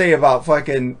I gotta say about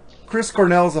fucking Chris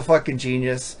Cornell's a fucking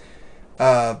genius.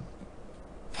 Fucking,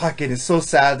 it's so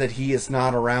sad that he is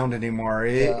not around anymore.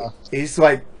 It's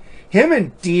like, him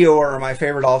and Dio are my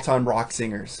favorite all-time rock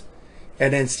singers.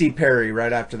 And then Steve Perry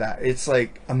right after that. It's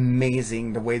like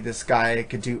amazing the way this guy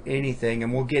could do anything.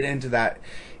 And we'll get into that,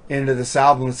 into this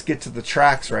album. Let's get to the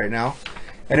tracks right now.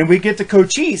 And then we get to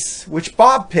Cochise, which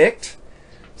Bob picked.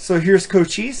 So here's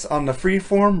Cochise on the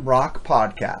Freeform Rock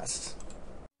Podcast.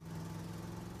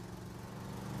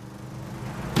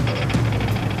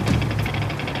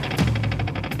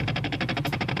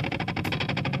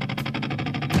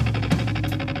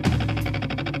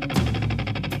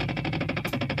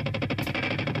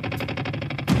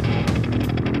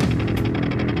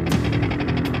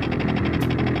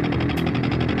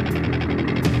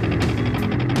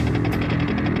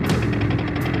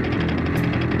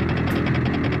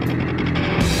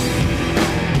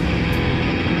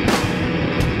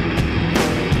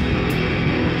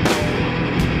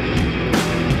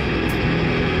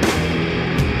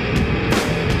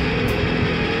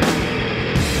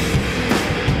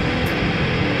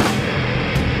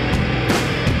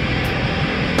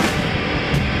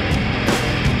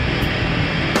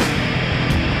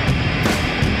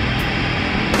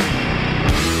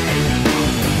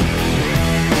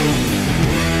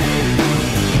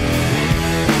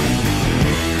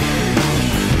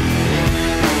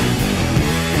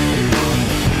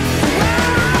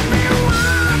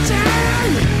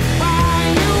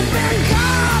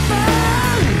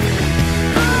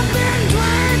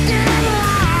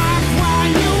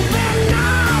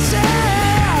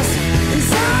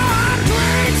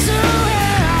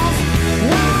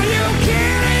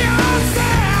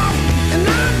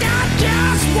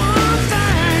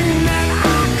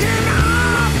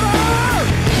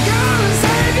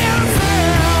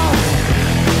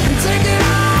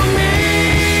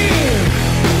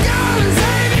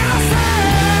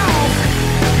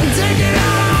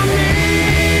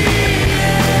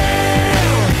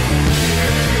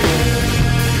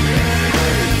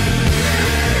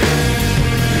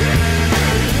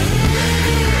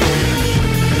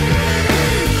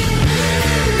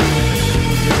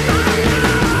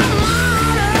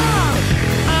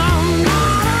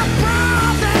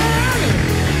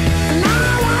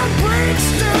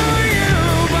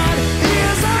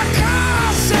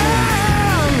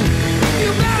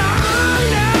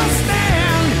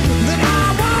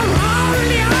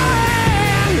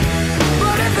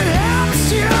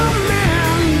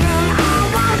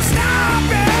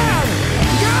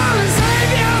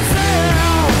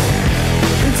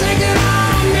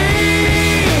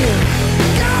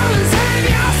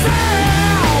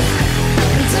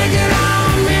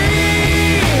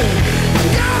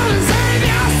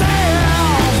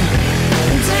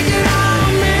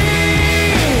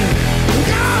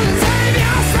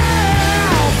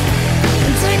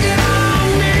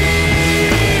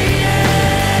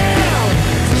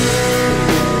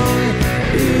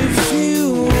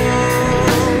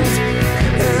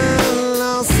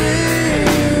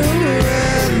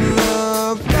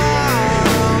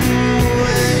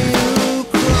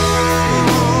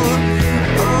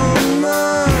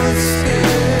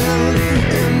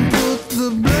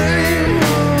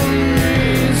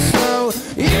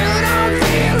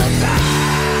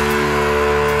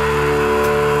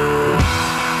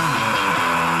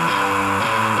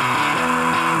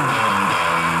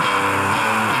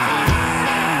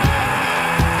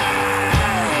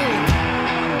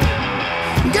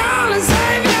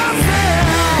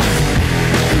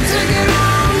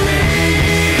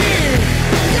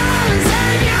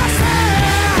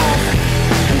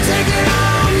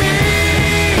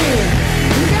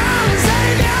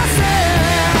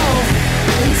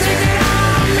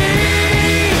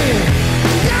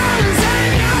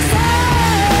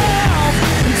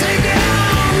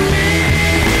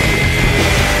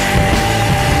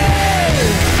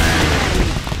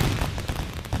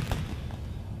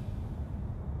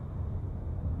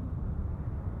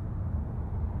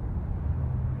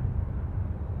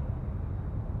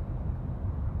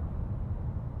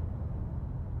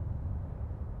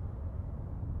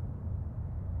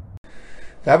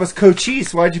 That was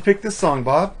Cochise. Why'd you pick this song,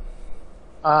 Bob?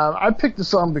 I picked the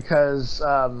song because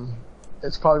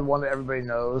it's probably one that everybody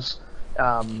knows.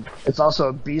 It's also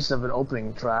a beast of an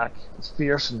opening track. It's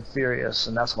fierce and furious,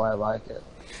 and that's why I like it.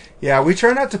 Yeah, we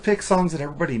try not to pick songs that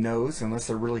everybody knows unless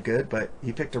they're really good, but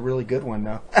you picked a really good one,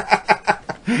 though.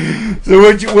 So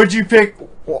what'd you pick?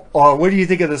 What do you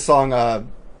think of the song,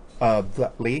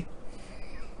 Lee?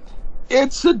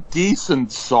 It's a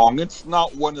decent song. It's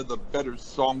not one of the better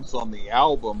songs on the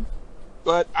album,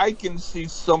 but I can see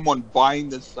someone buying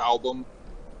this album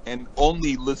and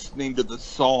only listening to the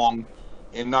song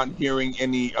and not hearing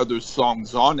any other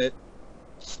songs on it.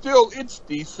 Still, it's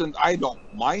decent. I don't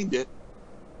mind it.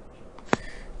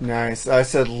 Nice. I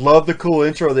said, love the cool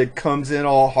intro that comes in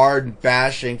all hard and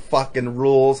bashing, fucking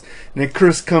rules. And then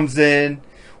Chris comes in.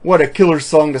 What a killer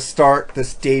song to start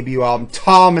this debut album.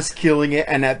 Tom is killing it,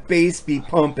 and that bass be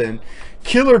pumping.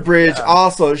 Killer Bridge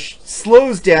also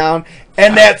slows down,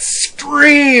 and that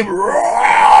scream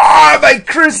by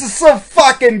Chris is so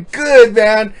fucking good,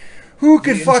 man. Who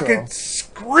could fucking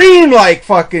scream like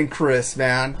fucking Chris,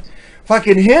 man?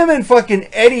 Fucking him and fucking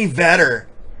Eddie Vedder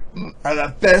are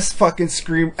the best fucking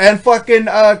scream. And fucking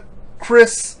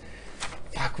Chris,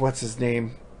 fuck, what's his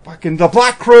name? Fucking the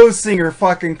Black Crowes singer,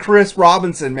 fucking Chris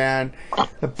Robinson, man.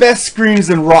 The best screams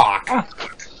in rock.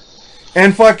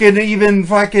 And fucking even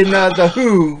fucking the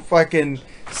Who fucking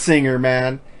singer,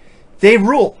 man. They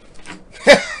rule.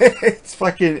 It's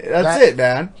fucking, that's it,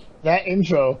 man. That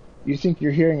intro, you think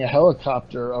you're hearing a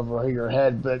helicopter over your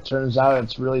head, but it turns out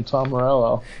it's really Tom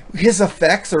Morello. His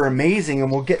effects are amazing,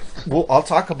 and I'll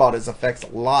talk about his effects a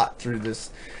lot through this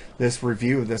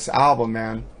review of this album,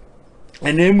 man.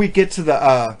 And then we get to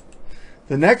the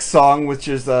next song, which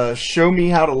is "Show Me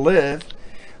How to Live."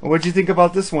 What'd you think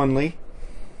about this one, Lee?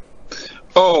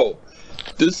 Oh,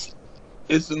 this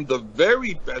isn't the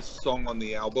very best song on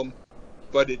the album,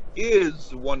 but it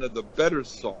is one of the better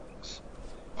songs.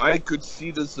 I could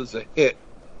see this as a hit.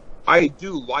 I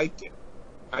do like it.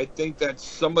 I think that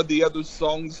some of the other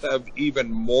songs have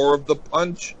even more of the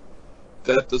punch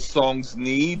that the songs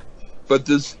need, but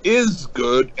this is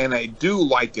good, and I do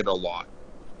like it a lot.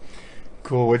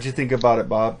 Cool. What'd you think about it,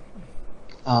 Bob?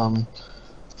 Well,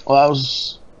 I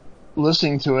was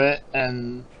listening to it,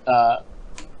 and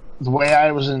the way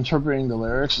I was interpreting the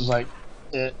lyrics is like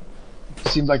it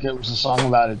seemed like it was a song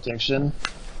about addiction.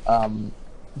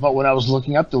 But when I was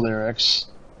looking up the lyrics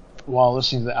while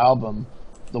listening to the album,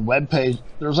 the webpage,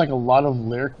 there's like a lot of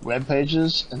lyric web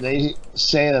pages, and they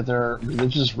say that there are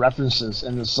religious references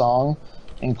in the song,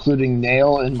 including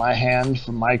 "Nail in My Hand"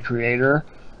 from My Creator.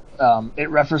 It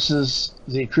references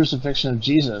the crucifixion of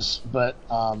Jesus, but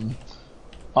on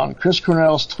Chris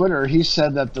Cornell's Twitter, he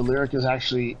said that the lyric is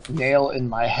actually "Nail in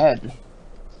My Head."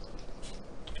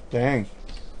 Dang.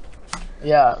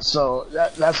 Yeah, so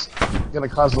that's going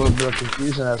to cause a little bit of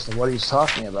confusion as to what he's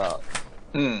talking about.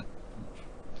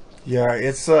 Yeah,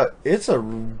 it's a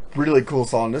really cool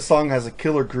song. This song has a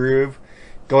killer groove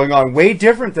going on, way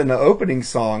different than the opening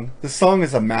song. This song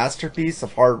is a masterpiece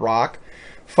of hard rock.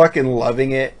 Fucking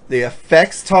loving it. The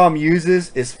effects Tom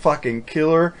uses is fucking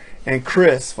killer, and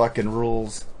Chris fucking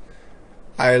rules.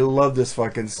 I love this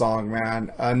fucking song,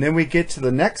 man. And then we get to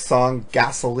the next song,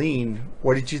 Gasoline.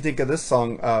 What did you think of this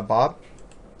song, Bob?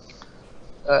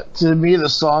 To me, the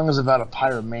song is about a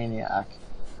pyromaniac.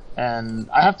 And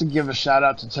I have to give a shout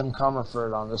out to Tim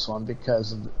Comerford on this one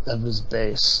because of his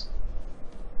bass.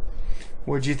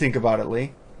 What did you think about it,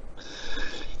 Lee?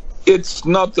 It's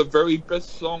not the very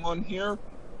best song on here,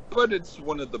 but it's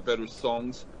one of the better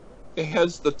songs. It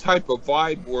has the type of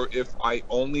vibe where if I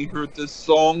only heard this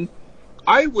song,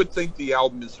 I would think the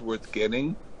album is worth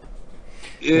getting.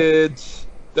 It's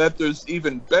that there's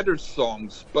even better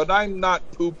songs, but I'm not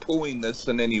poo-pooing this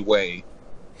in any way.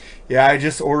 Yeah, I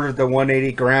just ordered the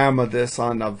 180 gram of this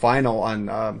on vinyl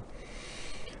on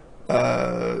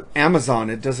Amazon.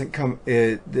 It doesn't come.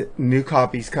 The new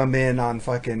copies come in on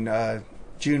fucking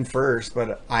June 1st,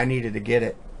 but I needed to get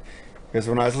it because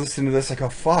when I was listening to this, I go,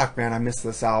 "Fuck, man, I missed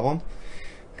this album."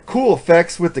 Cool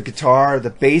effects with the guitar.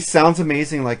 The bass sounds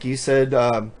amazing, like you said,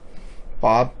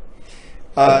 Bob.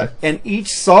 And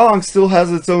each song still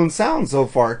has its own sound so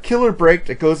far. Killer break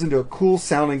that goes into a cool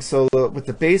sounding solo with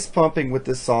the bass pumping with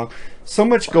this song. So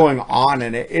much going on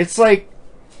in it. It's like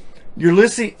you're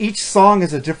listening. Each song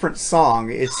is a different song.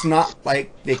 It's not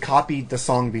like they copied the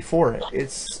song before it.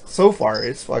 It's so far,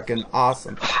 it's fucking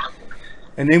awesome.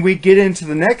 And then we get into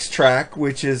the next track,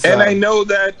 which is. And I know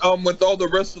that with all the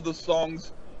rest of the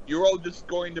songs, you're all just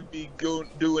going to be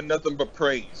doing nothing but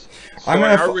praise. So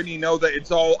I already know that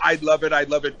it's all, I love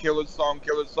it, killer song,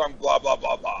 blah, blah,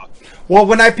 blah, blah. Well,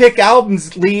 when I pick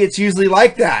albums, Lee, it's usually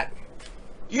like that.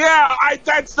 Yeah,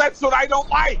 that's what I don't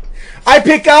like. I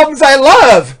pick albums I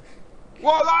love.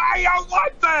 Well, I don't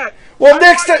like that. Well, I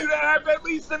next want time. you to have at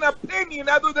least an opinion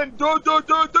other than duh, duh,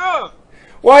 duh, duh.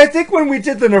 Well, I think when we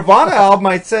did the Nirvana album,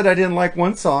 I said I didn't like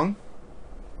one song.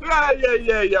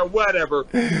 Yeah, whatever.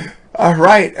 All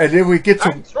right, and then we get to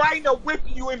I'm trying to whip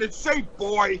you into shape,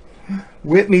 boy.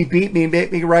 whip me, beat me,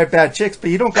 make me ride bad chicks, but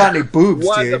you don't got any boobs,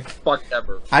 What the dude. fuck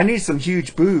ever. I need some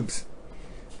huge boobs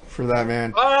for that,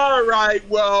 man. All right,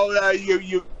 well,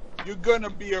 you're gonna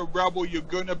be a rebel. You're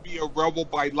gonna be a rebel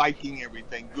by liking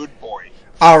everything. Good boy.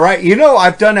 All right, you know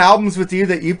I've done albums with you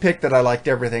that you picked that I liked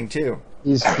everything too.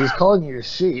 He's calling you a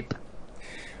sheep.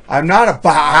 I'm not a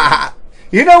bah.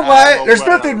 You know what? Oh, There's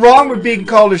well. nothing wrong with being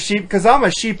called a sheep because I'm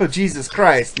a sheep of Jesus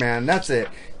Christ, man. That's it.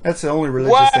 That's the only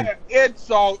religious thing. What? It's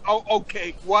all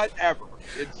okay. Whatever.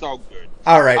 It's all good.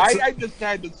 All right. I just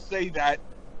had to say that.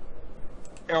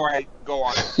 All right, go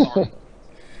on. Sorry.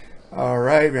 All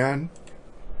right, man.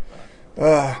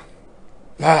 Okay,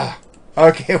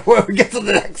 well, we get to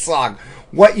the next song.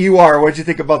 What You Are. What'd you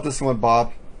think about this one,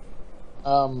 Bob?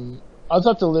 I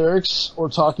thought the lyrics were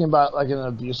talking about like an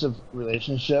abusive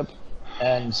relationship,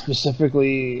 and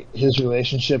specifically his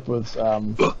relationship with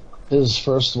his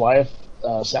first wife,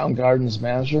 Soundgarden's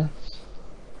manager.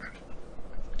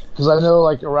 Because I know,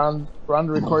 like around the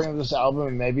recording of this album,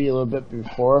 and maybe a little bit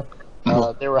before,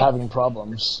 they were having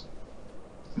problems.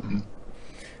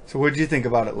 So, what'd you think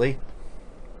about it, Lee?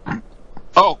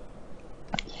 Oh,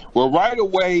 well, right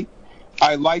away,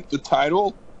 I like the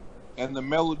title, and the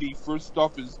melody, first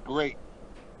off, is great.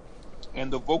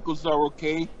 And the vocals are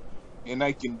okay, and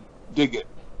I can dig it.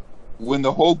 When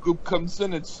the whole group comes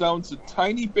in, it sounds a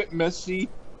tiny bit messy,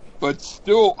 but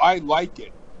still, I like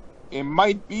it. It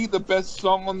might be the best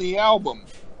song on the album,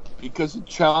 because it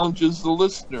challenges the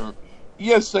listener.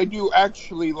 Yes, I do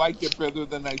actually like it better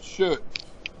than I should,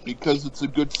 because it's a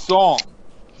good song.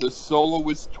 The solo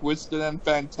is twisted and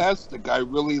fantastic. I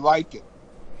really like it.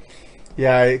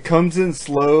 Yeah, it comes in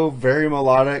slow, very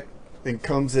melodic, and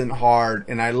comes in hard.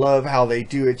 And I love how they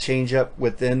do a change up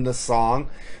within the song.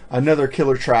 Another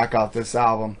killer track off this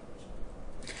album.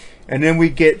 And then we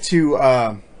get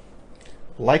to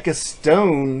Like a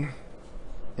Stone.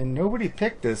 And nobody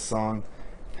picked this song.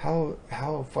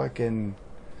 How fucking...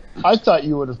 I thought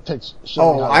you would have picked.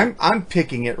 Oh, I'm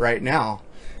picking it right now.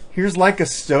 Here's Like a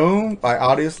Stone by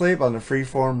Audioslave on the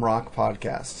Freeform Rock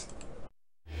Podcast.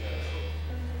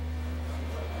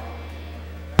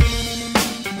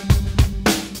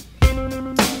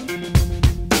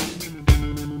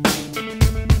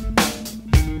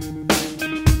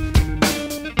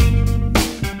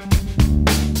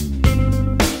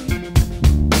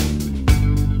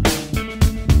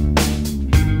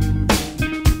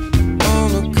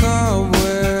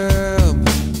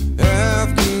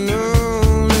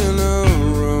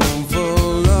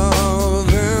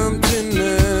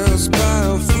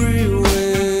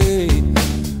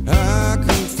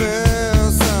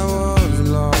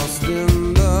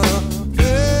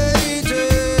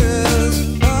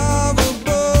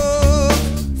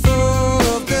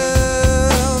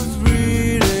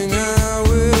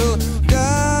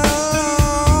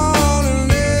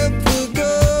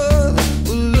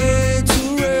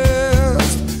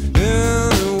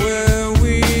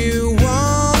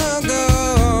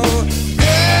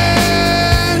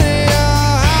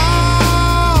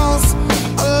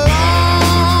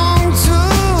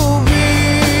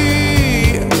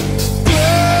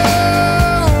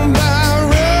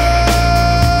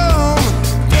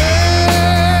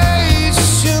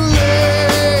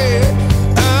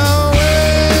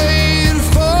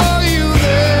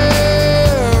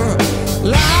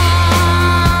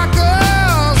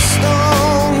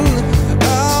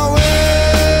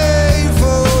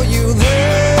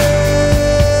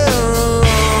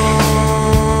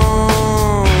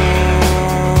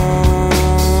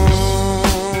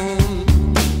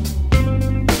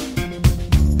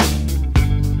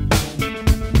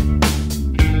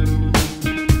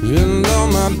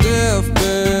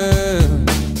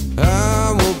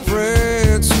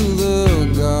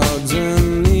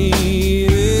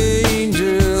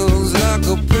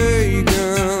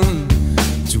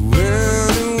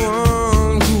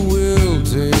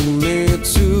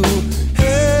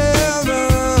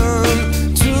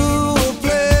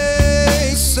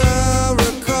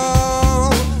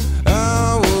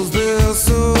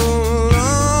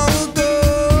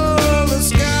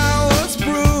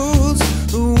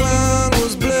 The wine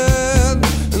was bled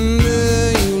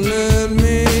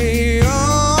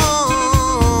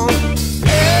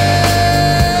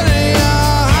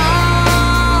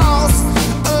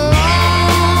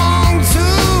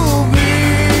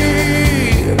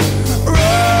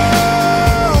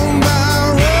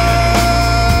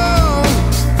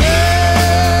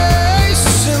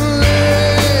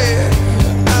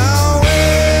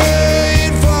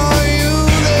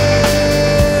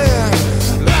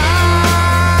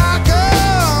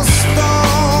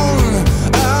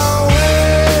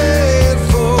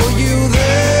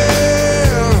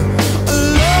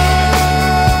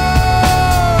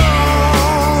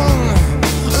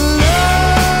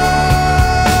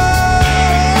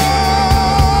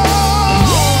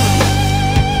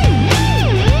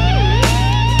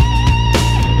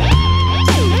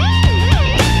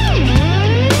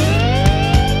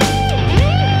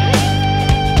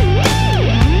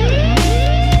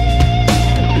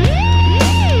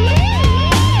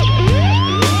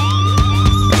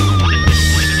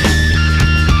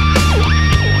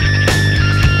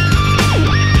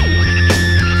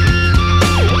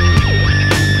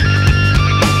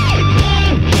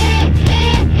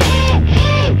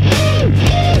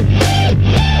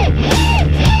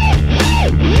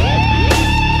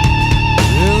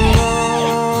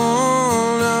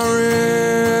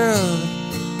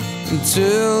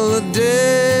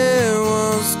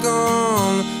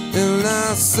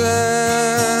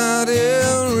sad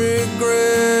in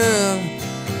regret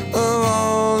of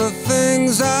all the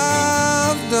things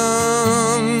I've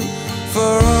done, for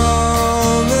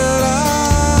all that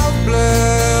I've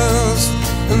blessed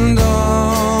and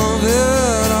all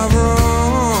that I've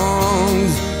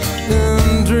wronged.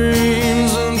 In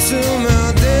dreams until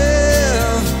my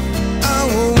death, I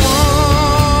will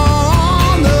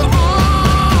wander on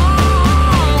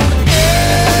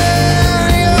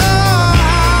in your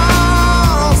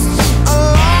house. I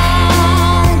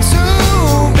long to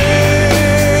be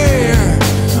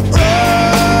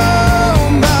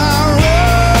room by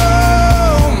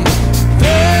room,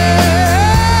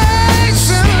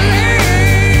 patiently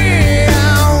I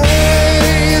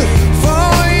wait for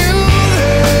you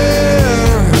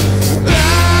there,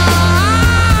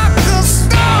 like a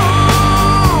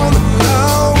stone.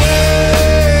 I'll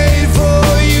wait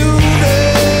for you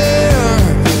there,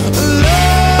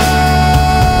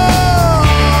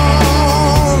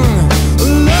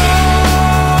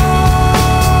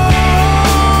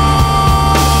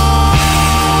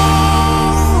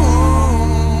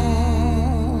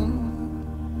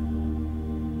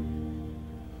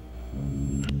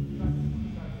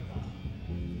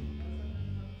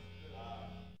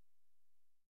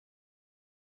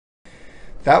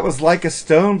 That was Like a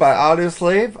Stone by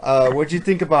Audioslave. What'd you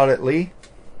think about it, Lee?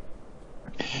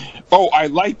 Oh, I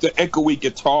like the echoey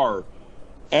guitar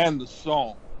and the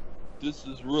song. This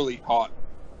is really hot.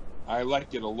 I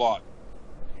like it a lot.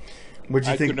 What'd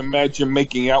you I think? can imagine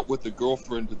making out with a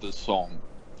girlfriend to this song.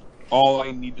 All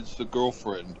I need is the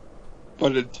girlfriend.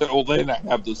 But until then, I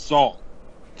have the song.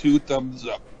 2 thumbs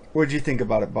up. What'd you think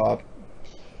about it, Bob?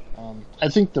 I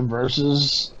think the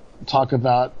verses talk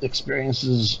about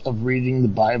experiences of reading the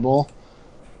Bible,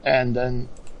 and then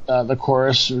the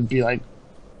chorus would be like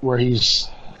where he's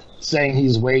saying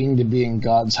he's waiting to be in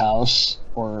God's house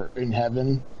or in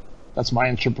heaven. That's my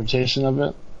interpretation of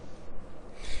it.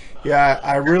 Yeah,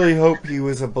 I really hope he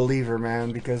was a believer,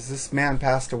 man, because this man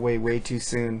passed away way too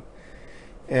soon.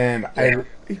 And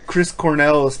Chris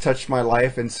Cornell has touched my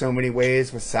life in so many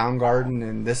ways with Soundgarden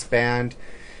and this band.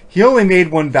 He only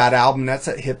made one bad album. That's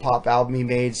that hip-hop album he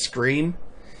made, Scream,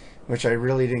 which I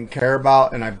really didn't care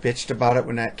about, and I bitched about it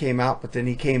when that came out. But then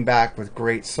he came back with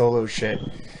great solo shit,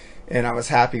 and I was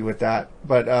happy with that.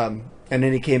 But and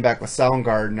then he came back with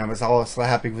Soundgarden. I was also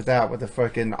happy with that, with the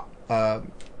fucking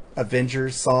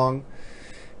Avengers song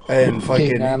and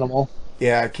fucking King Animal.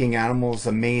 Yeah, King Animal's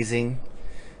amazing.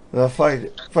 The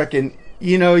fucking,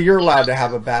 you know, you're allowed to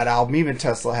have a bad album. Even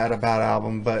Tesla had a bad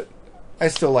album, but I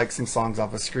still like some songs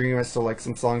off of Scream. I still like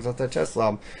some songs off that Tesla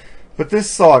album. But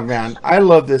this song, man, I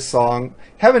love this song.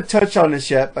 Haven't touched on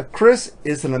this yet, but Chris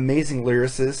is an amazing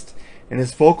lyricist, and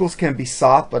his vocals can be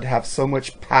soft but have so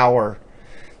much power.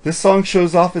 This song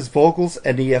shows off his vocals,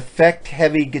 and the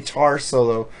effect-heavy guitar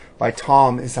solo by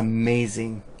Tom is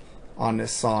amazing on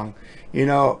this song. You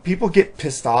know, people get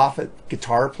pissed off at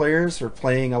guitar players for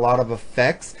playing a lot of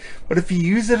effects, but if you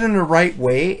use it in the right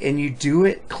way and you do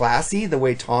it classy the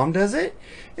way Tom does it,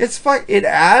 it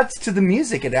adds to the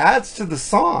music, it adds to the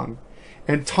song.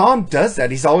 And Tom does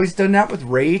that. He's always done that with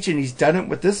Rage, and he's done it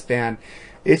with this band.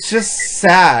 It's just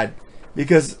sad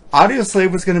because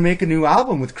Audioslave was going to make a new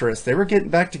album with Chris. They were getting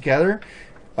back together.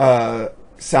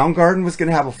 Soundgarden was going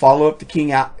to have a follow-up to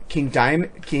King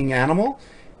Animal.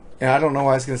 And I don't know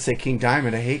why I was going to say King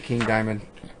Diamond. I hate King Diamond.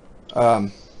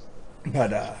 Fuck.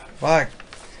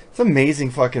 It's an amazing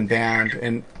fucking band.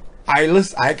 And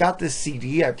I got this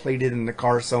CD. I played it in the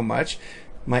car so much.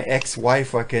 My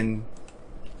ex-wife I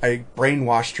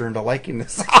brainwashed her into liking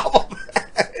this album.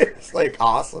 It's like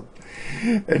awesome.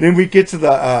 And then we get to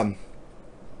the,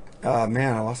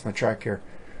 man, I lost my track here.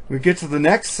 We get to the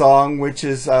next song, which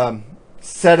is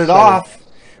Set It Off,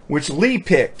 which Lee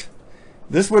picked.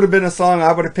 This would have been a song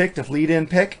I would have picked if Lee didn't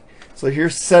pick. So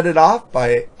here's Set It Off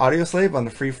by Audioslave on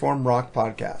the Freeform Rock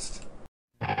Podcast.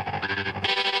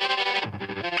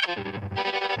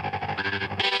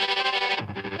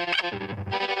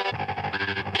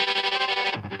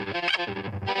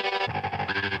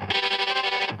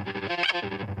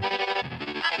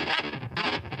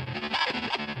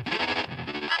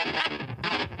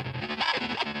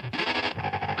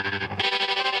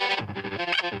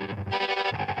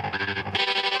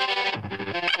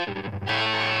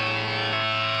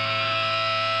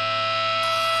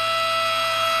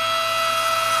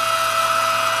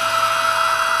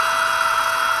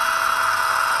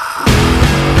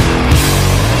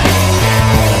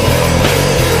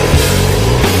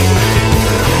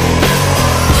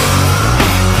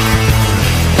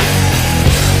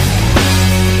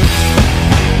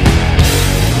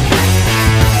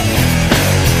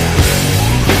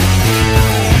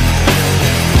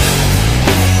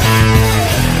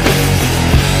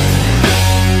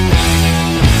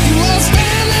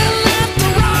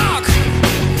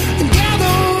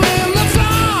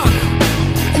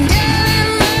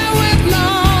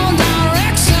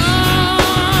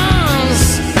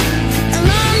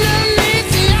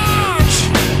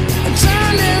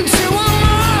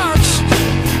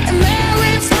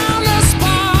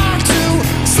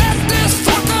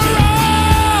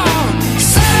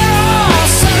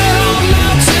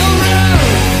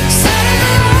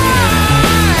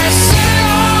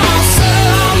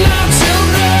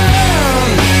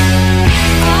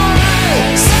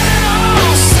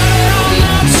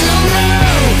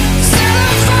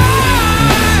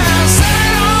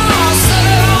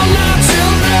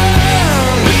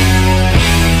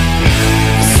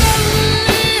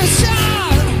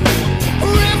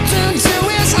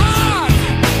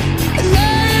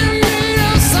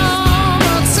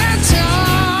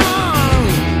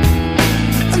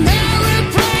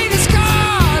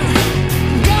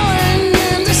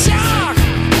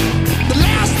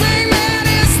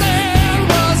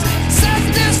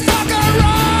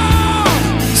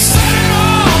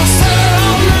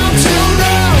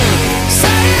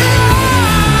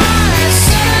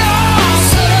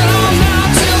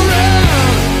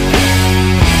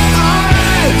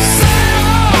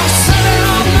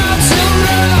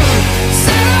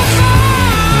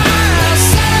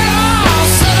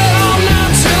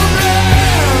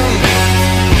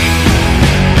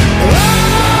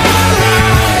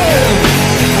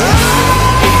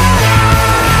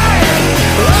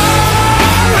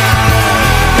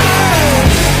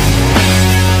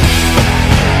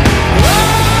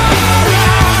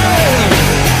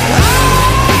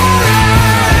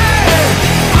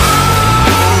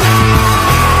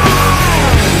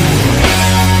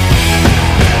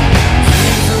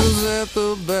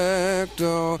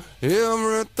 little,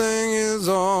 everything is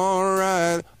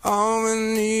alright. All we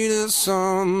need is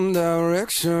some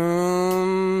direction.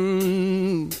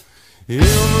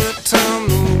 Every time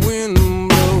the wind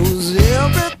blows,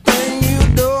 everything you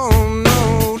don't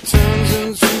know turns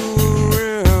into a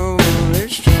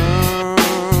revelation.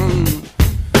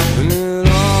 And it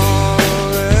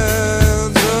all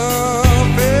adds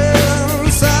up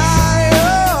inside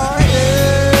your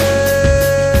head.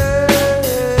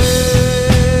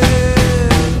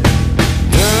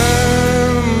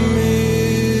 Time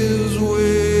is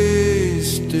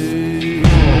wasted.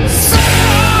 Settle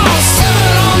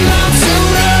on down to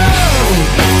love.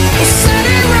 Set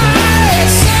it right.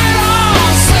 Settle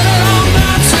on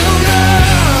down to love.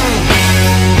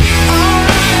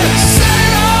 Alright,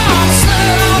 settle on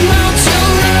down to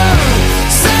love.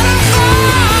 Set it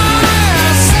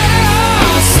fire. Settle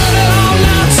on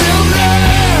down to love.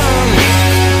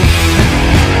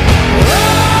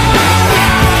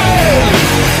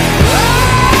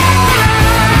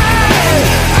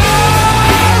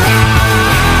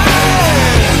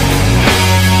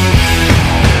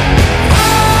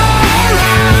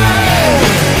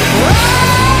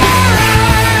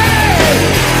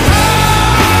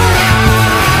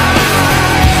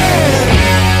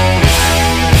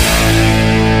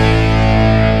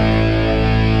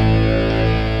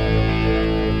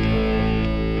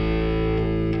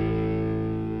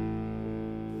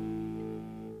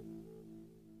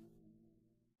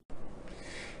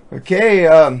 Okay,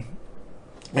 and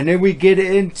then we get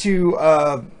into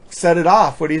Set It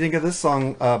Off. What do you think of this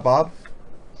song, Bob?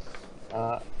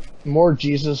 More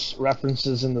Jesus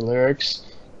references in the lyrics,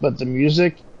 but the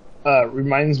music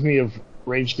reminds me of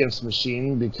Rage Against the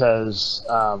Machine because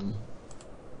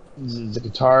the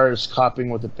guitar is copying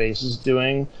what the bass is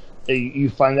doing. You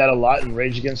find that a lot in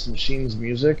Rage Against the Machine's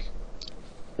music,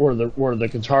 where the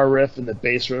guitar riff and the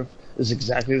bass riff is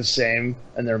exactly the same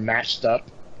and they're matched up.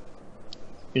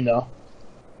 You know?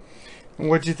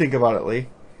 What'd you think about it, Lee?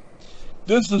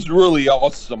 This is really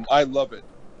awesome. I love it.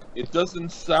 It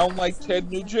doesn't sound like Ted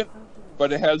Nugent,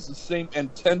 but it has the same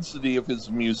intensity of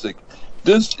his music.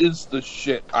 This is the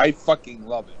shit. I fucking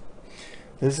love it.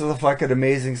 This is a fucking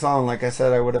amazing song. Like I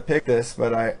said, I would have picked this,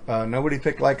 but nobody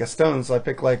picked Like a Stone, so I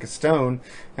picked Like a Stone.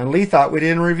 And Lee thought we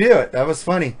didn't review it. That was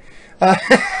funny. But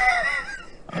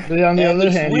on the other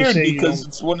It's hand, you weird say because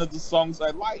it's one of the songs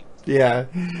I like. Yeah.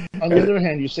 on the other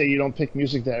hand, you say you don't pick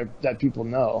music that people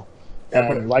know,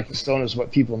 and Like a Stone is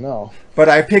what people know. But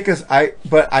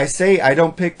I say I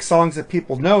don't pick songs that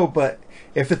people know, but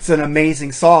if it's an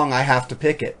amazing song, I have to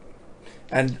pick it.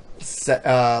 And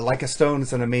Like a Stone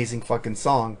is an amazing fucking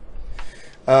song.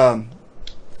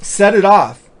 Set It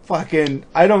Off. Fucking,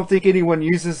 I don't think anyone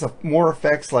uses more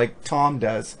effects like Tom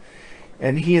does.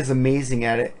 And he is amazing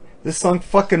at it. This song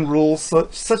fucking rules.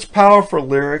 Such powerful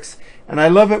lyrics. And I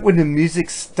love it when the music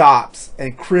stops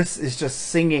and Chris is just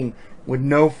singing with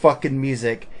no fucking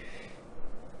music.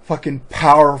 Fucking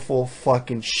powerful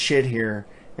fucking shit here.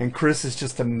 And Chris is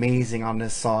just amazing on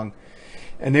this song.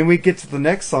 And then we get to the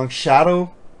next song,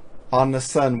 Shadow on the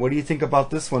Sun. What do you think about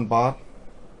this one, Bob?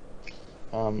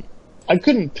 I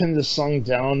couldn't pin this song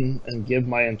down and give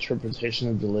my interpretation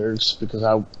of the lyrics because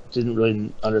I didn't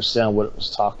really understand what it was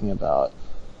talking about,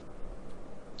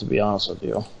 to be honest with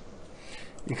you.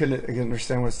 You couldn't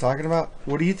understand what it's talking about?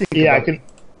 What do you think Yeah, about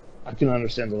I can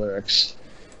understand the lyrics.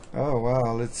 Oh,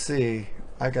 wow. Let's see.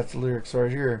 I got the lyrics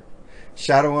right here.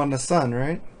 Shadow on the Sun,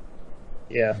 right?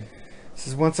 Yeah. This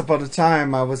is once upon a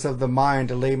time I was of the mind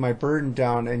to lay my burden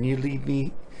down, and you leave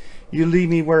me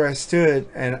where I stood,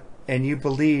 and you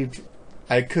believed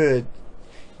I could.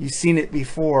 You've seen it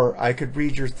before. I could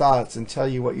read your thoughts and tell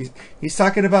you what you... He's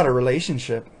talking about a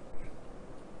relationship.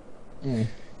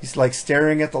 He's like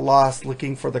staring at the lost,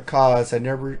 looking for the cause. I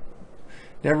never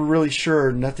really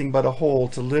sure, nothing but a hole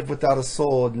to live without a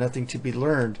soul and nothing to be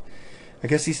learned. I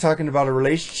guess he's talking about a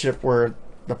relationship where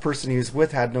the person he was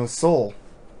with had no soul.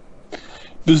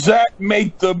 Does that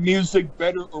make the music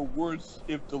better or worse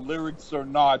if the lyrics are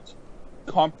not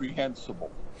comprehensible?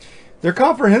 They're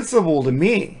comprehensible to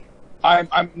me. I'm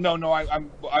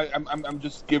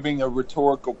just giving a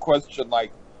rhetorical question.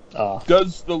 Like,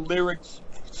 does the lyrics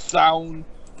sound?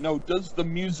 No, does the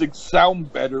music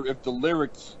sound better if the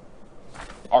lyrics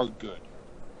are good?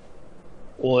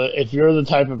 Well, if you're the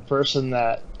type of person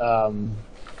that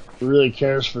really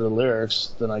cares for the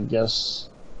lyrics, then I guess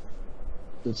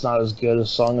it's not as good a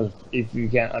song as if you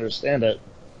can't understand it.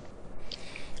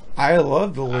 I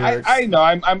love the lyrics. I know.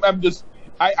 I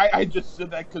just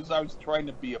said that because I was trying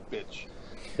to be a bitch.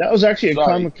 That was actually Sorry. a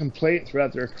common complaint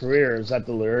throughout their career, is that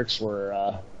the lyrics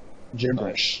were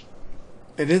gibberish.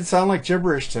 It didn't sound like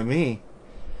gibberish to me.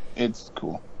 It's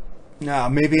cool. No,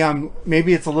 maybe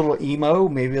it's a little emo,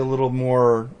 maybe a little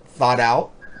more thought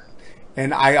out.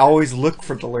 And I always look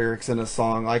for the lyrics in a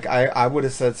song. Like I would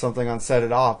have said something on Set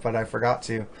It Off, but I forgot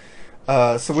to.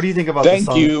 So what do you think about this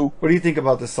song? Thank you. What do you think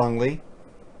about this song, Lee?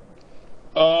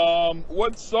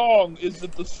 What song? Is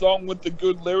it the song with the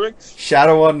good lyrics?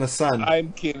 Shadow on the Sun.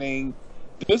 I'm kidding.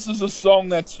 This is a song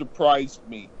that surprised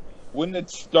me. When it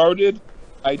started,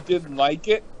 I didn't like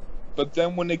it, but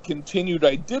then when it continued,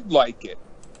 I did like it.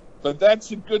 But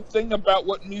that's a good thing about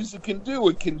what music can do.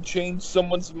 It can change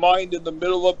someone's mind in the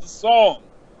middle of the song.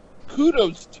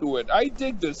 Kudos to it. I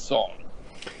dig this song.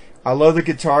 I love the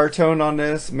guitar tone on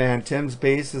this. Man, Tim's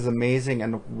bass is amazing,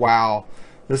 and wow.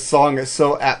 This song is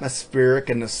so atmospheric,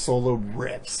 and the solo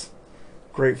rips.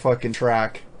 Great fucking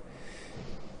track.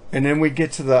 And then we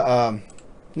get to the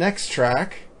next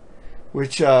track,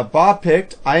 which Bob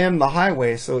picked, I Am the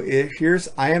Highway. So here's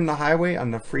I Am the Highway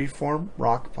on the Freeform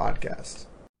Rock Podcast.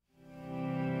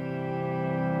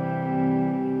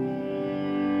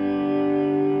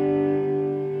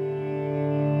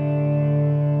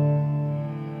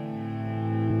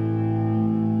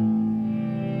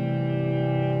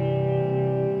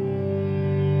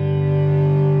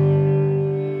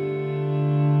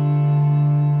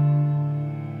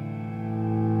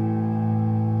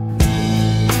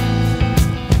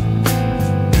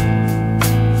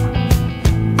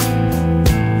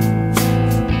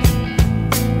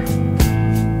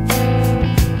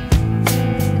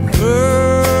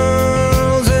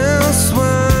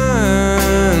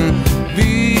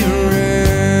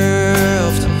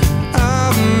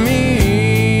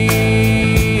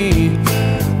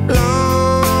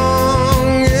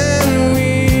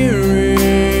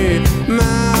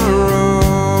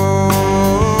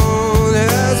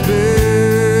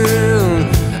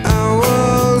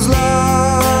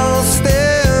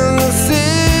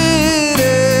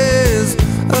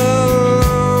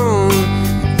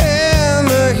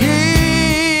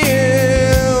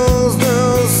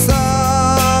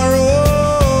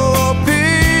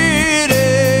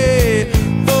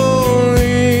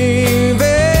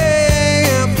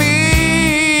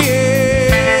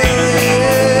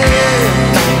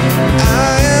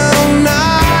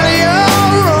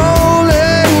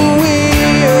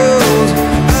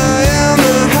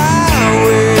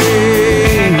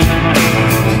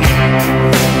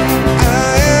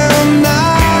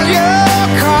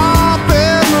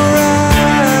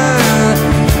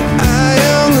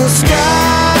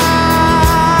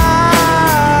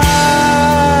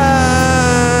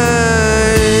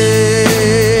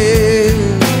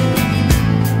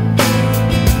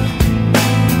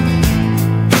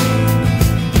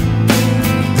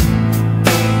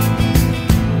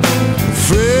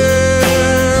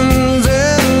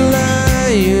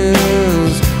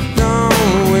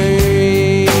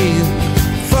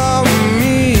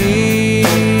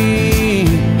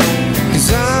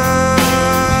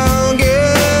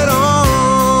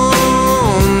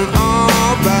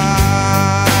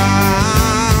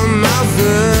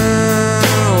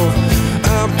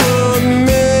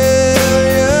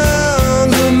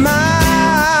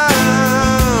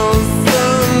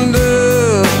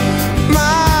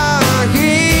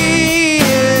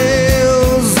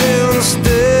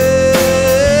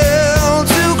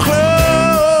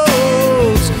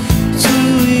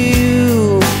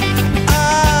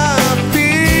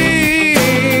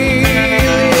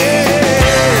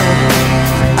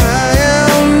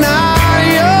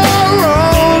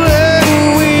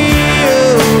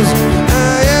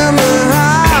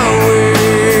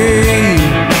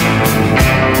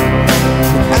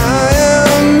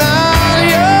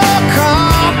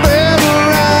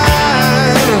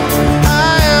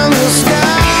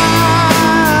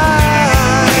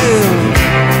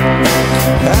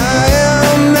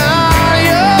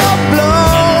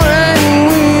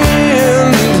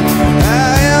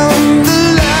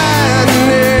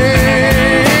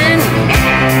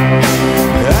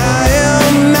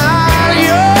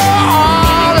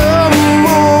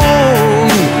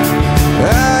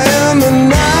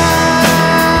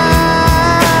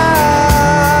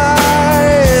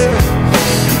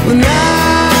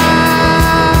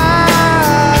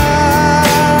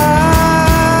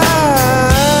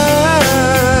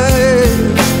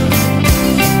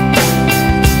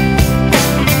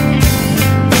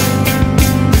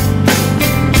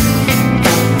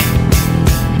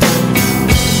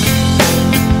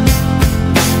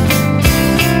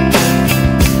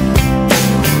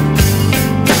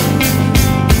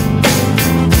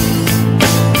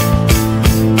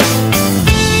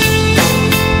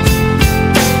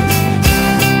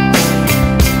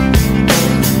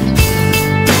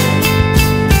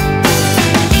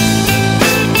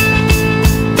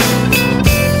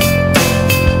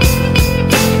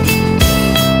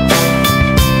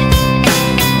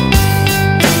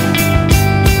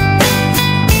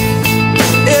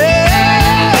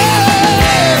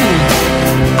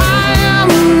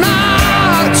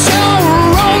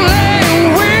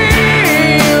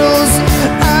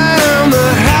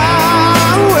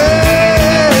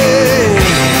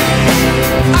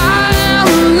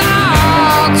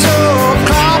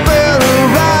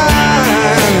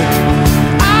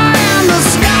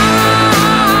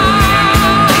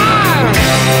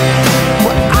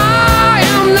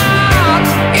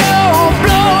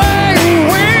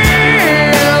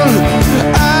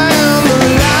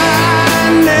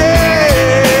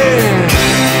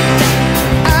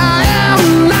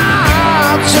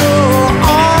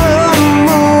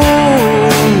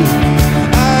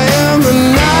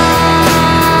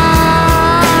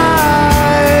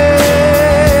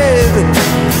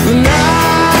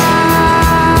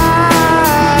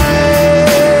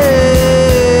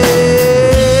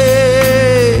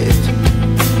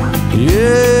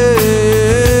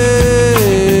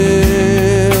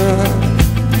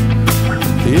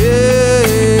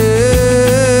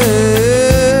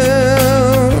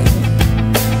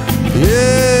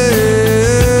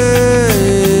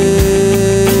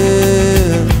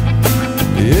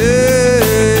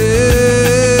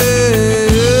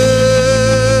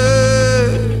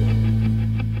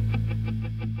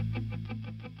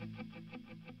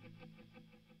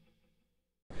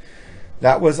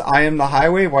 That was I Am the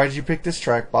Highway. Why did you pick this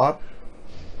track, Bob?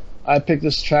 I picked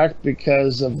this track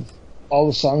because of all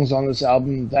the songs on this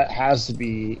album. That has to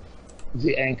be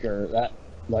the anchor. That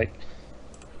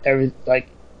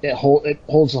it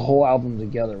holds the whole album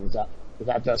together.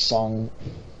 Without that song,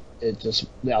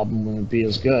 the album wouldn't be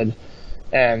as good.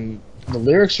 And the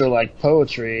lyrics are like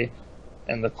poetry,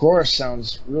 and the chorus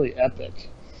sounds really epic.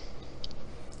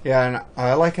 Yeah, and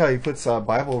I like how he puts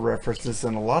Bible references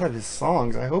in a lot of his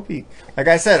songs. I hope he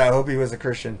was a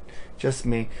Christian. Just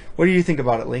me. What do you think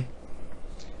about it, Lee?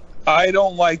 I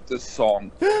don't like this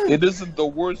song. It isn't the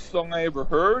worst song I ever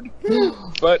heard,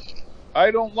 but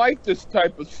I don't like this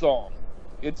type of song.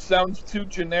 It sounds too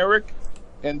generic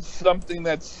and something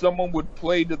that someone would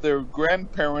play to their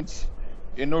grandparents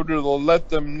in order to let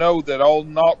them know that all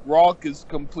not rock is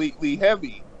completely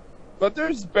heavy. But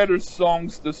there's better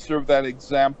songs to serve that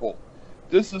example.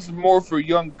 This is more for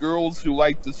young girls who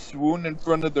like to swoon in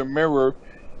front of their mirror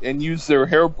and use their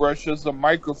hairbrush as a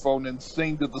microphone and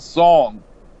sing to the song.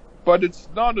 But it's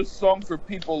not a song for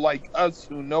people like us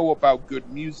who know about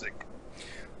good music.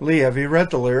 Lee, have you read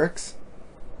the lyrics?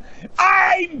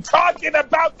 I'm talking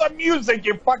about the music,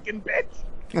 you fucking bitch!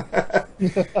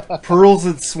 Pearls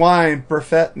and swine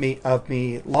perfect me of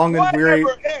me, long and weary.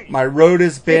 Hey, my road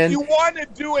has been. If you want to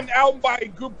do an album by a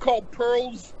group called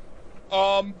Pearls,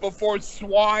 before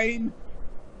Swine,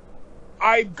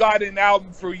 I've got an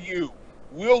album for you.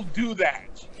 We'll do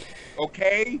that,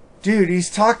 okay? Dude, he's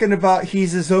talking about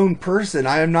he's his own person.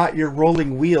 I am not your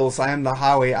rolling wheels. I am the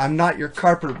highway. I'm not your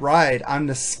carpet ride. I'm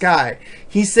the sky.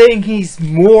 He's saying he's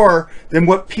more than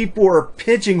what people are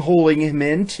pigeonholing him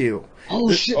into.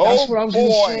 Oh shit, that's what I was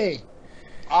going to say.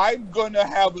 I'm going to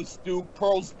have us do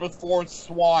Pearls Before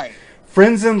Swine.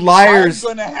 Friends and Liars.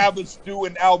 I'm going to have us do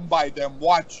an album by them.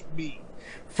 Watch me.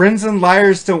 Friends and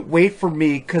liars don't wait for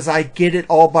me because I get it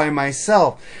all by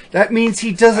myself. That means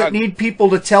he doesn't need people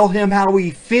to tell him how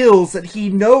he feels, that he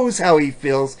knows how he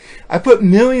feels. I put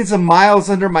millions of miles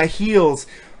under my heels.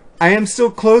 I am so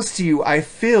close to you, I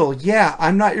feel. Yeah,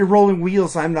 I'm not your rolling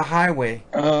wheels, I'm the highway.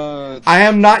 I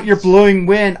am not your blowing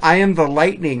wind, I am the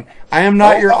lightning. I am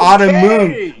not your autumn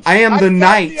moon, I am the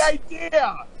night. The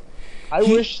idea.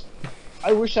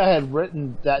 I wish I had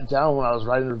written that down when I was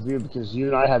writing the review, because you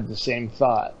and I had the same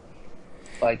thought.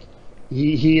 Like,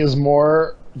 he is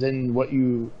more than what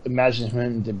you imagine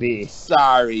him to be.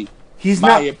 Sorry. He's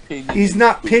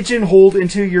not pigeonholed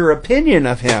into your opinion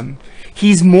of him.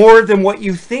 He's more than what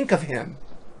you think of him.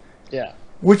 Yeah.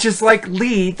 Which is like,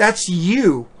 Lee, that's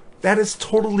you. That is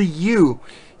totally you.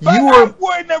 But I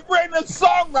wouldn't have written a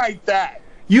song like that.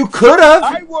 You could have.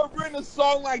 I would have written a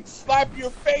song like Slap Your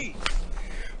Face.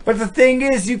 But the thing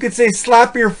is, you could say,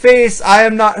 slap your face, I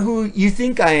am not who you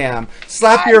think I am.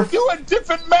 I do a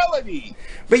different melody.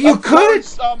 But you could.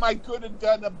 I could have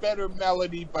done a better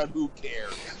melody, but who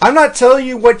cares? I'm not telling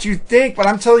you what you think, but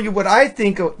I'm telling you what I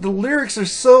think. The lyrics are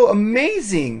so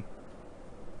amazing.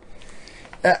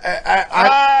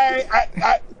 I'm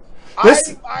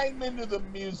into the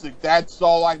music. That's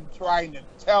all I'm trying to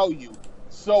tell you.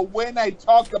 So when I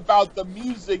talk about the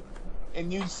music,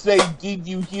 and you say, did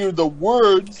you hear the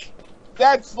words?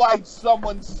 That's like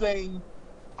someone saying,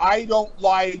 I don't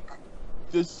like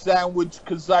this sandwich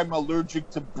because I'm allergic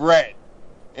to bread.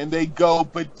 And they go,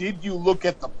 but did you look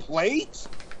at the plate?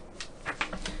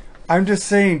 I'm just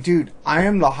saying, dude, I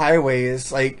Am the Highway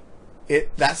is like,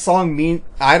 that song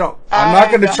I'm not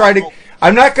going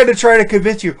to try to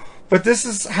convince you, but this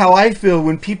is how I feel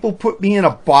when people put me in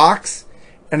a box.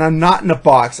 And I'm not in a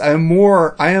box. I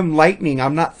am lightning.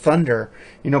 I'm not thunder.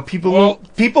 You know, people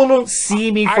don't see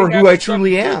me for who I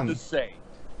truly am.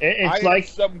 I have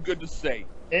something good to say.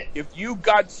 If you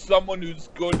got someone who's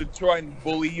going to try and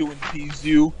bully you and tease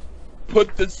you,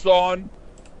 put this on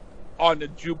a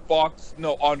jukebox,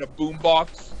 on a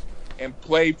boombox, and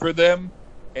play for them.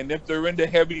 And if they're into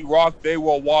heavy rock, they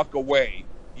will walk away.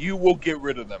 You will get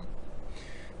rid of them.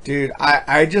 Dude,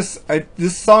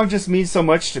 this song just means so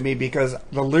much to me because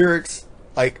the lyrics,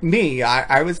 like me,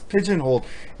 I was pigeonholed.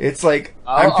 It's like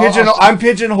I'm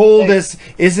pigeonholed as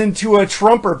into a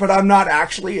trumper, but I'm not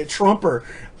actually a trumper.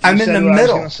 I'm in the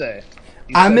middle.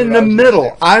 I'm in the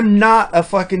middle. I'm not a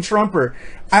fucking trumper.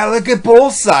 I look at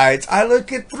both sides. I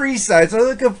look at three sides. I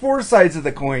look at four sides of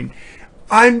the coin.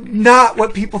 I'm not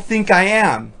what people think I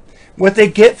am. What they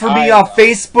get from me off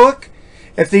Facebook.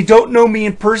 If they don't know me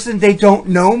in person, they don't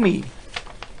know me.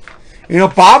 You know,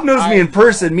 Bob knows me in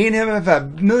person. Me and him have had a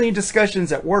million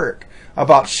discussions at work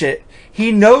about shit.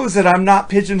 He knows that I'm not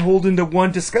pigeonholed into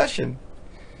one discussion.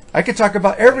 I could talk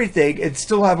about everything and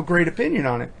still have a great opinion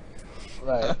on it.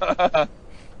 Right.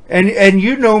 And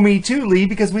you know me too, Lee,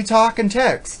 because we talk and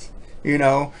text. You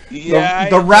know, Yeah,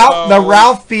 the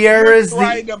Ralph Fierras. You're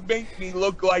trying to make me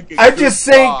look like a I'm good just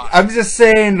saying. guy. I'm just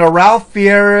saying the Ralph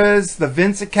Fierras, the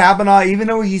Vincent Cavanaugh. Even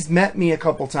though he's met me a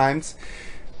couple times,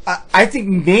 I think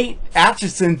Nate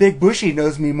Atchison, Big Bushy,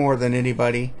 knows me more than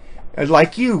anybody.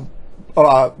 Like you,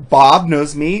 Bob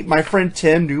knows me. My friend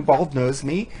Tim Newbald knows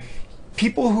me.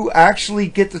 People who actually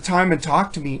get the time and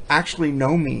talk to me actually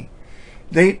know me.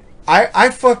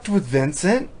 I fucked with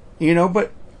Vincent, you know,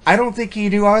 but I don't think he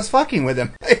knew I was fucking with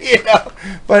him, you know.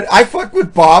 But I fuck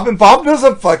with Bob, and Bob knows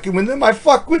I'm fucking with him. I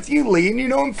fuck with you, Lee, and you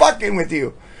know I'm fucking with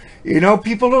you. You know,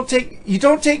 people don't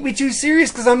take me too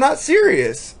serious because I'm not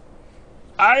serious.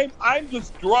 I'm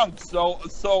just drunk, so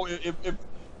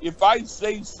if I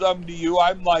say something to you,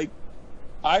 I'm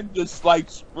just like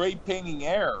spray painting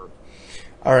air.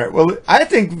 All right. Well, I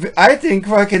think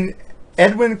fucking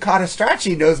Edwin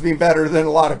Catastracci knows me better than a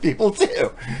lot of people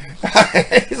too.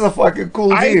 He's a fucking cool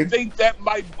dude. I think that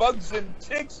my bugs and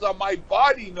ticks on my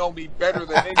body know me better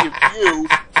than any of you.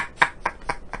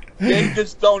 They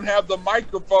just don't have the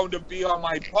microphone to be on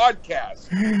my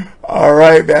podcast. All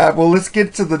right, man. Well, let's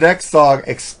get to the next song,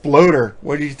 Exploder.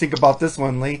 What do you think about this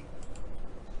one, Lee?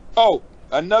 Oh,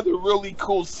 another really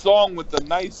cool song with a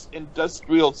nice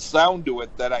industrial sound to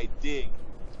it that I dig.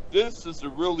 This is a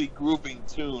really grooving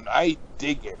tune. I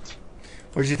dig it.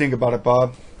 What did you think about it,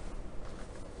 Bob?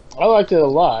 I liked it a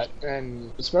lot,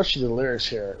 and especially the lyrics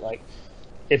here. Like,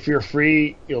 if you're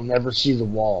free, you'll never see the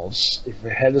walls. If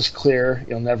your head is clear,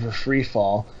 you'll never free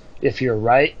fall. If you're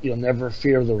right, you'll never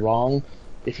fear the wrong.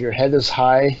 If your head is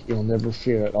high, you'll never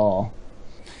fear it all.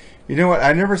 You know what?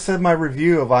 I never said my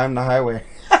review of I'm the Highway.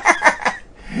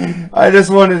 I just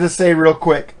wanted to say real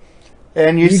quick.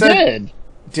 And you said... did.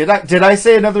 Did I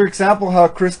say another example how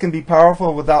Chris can be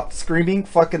powerful without screaming?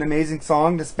 Fucking amazing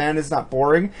song. This band is not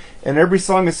boring. And every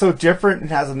song is so different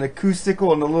and has an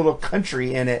acoustical and a little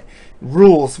country in it.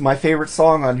 Rules. My favorite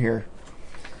song on here.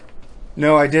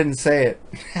 No, I didn't say it.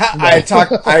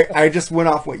 I just went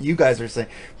off what you guys are saying.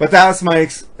 But that was my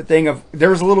thing of,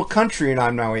 there was a little country in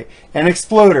I'm Not Way. And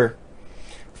Exploder.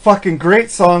 Fucking great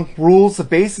song. Rules. The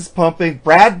bass is pumping.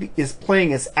 Brad is playing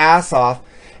his ass off.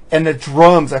 And the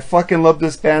drums, I fucking love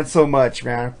this band so much,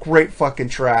 man. Great fucking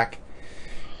track.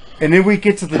 And then we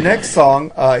get to the next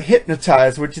song,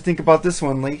 Hypnotize. What'd you think about this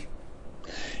one, Lee?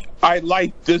 I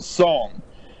like this song.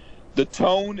 The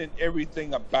tone and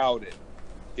everything about it.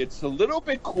 It's a little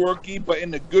bit quirky, but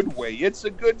in a good way. It's a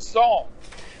good song.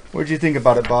 What'd you think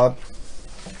about it, Bob?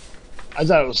 I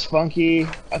thought it was funky.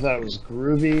 I thought it was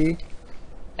groovy.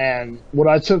 And what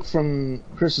I took from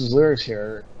Chris's lyrics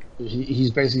here,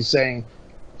 he's basically saying,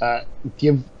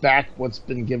 give back what's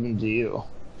been given to you.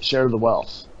 Share the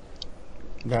wealth.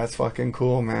 That's fucking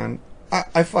cool, man.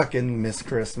 I fucking miss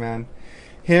Chris, man.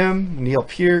 Him, Neil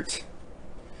Peart,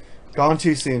 gone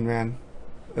too soon, man.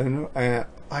 And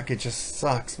like, it just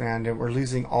sucks, man, that we're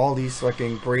losing all these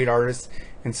fucking great artists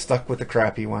and stuck with the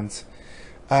crappy ones.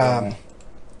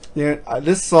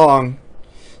 This song,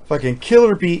 fucking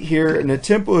killer beat here, and the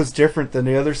tempo is different than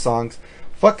the other songs.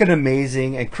 Fucking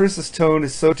amazing, and Chris's tone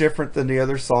is so different than the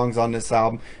other songs on this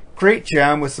album. Great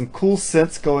jam with some cool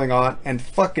synths going on, and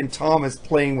fucking Tom is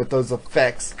playing with those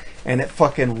effects, and it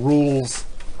fucking rules.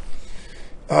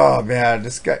 Oh man,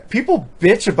 this guy, people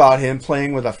bitch about him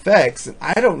playing with effects, and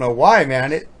I don't know why,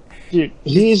 man. Dude,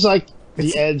 he's like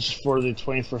the edge for the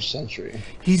 21st century.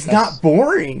 He's not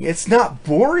boring. It's not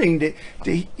boring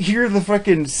to hear the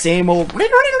fucking same old.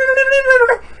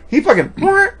 He fucking.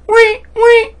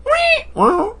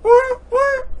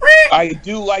 I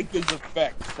do like his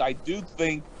effects. I do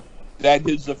think that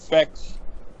his effects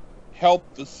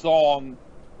help the song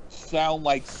sound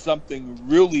like something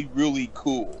really, really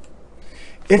cool.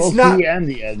 It's both not. he and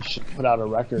the Edge should put out a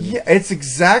record. Yeah, it's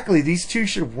exactly. These two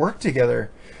should work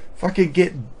together. Fucking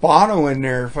get Bono in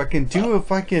there. Fucking do a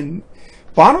fucking.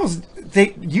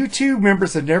 U2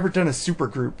 members have never done a super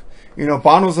group. You know,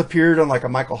 Bono's appeared on like a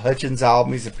Michael Hutchins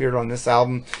album. He's appeared on this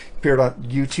album. Appeared on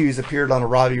U2's appeared on a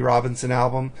Robbie Robinson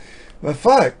album. But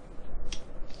fuck,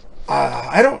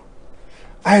 I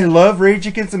love Rage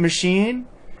Against the Machine,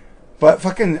 but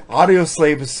fucking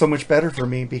Audioslave is so much better for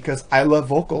me because I love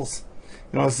vocals.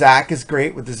 You know, Zach is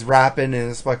great with his rapping and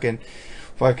his fucking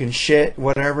shit,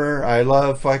 whatever. I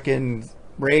love fucking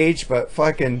Rage, but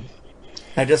fucking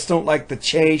I just don't like the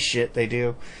Che shit they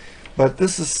do. But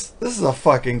this is a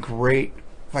fucking great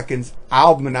fucking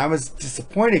album, and I was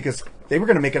disappointed because they were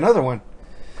gonna make another one.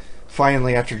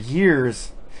 Finally, after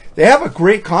years, they have a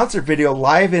great concert video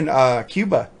live in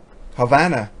Cuba,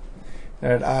 Havana.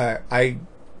 That I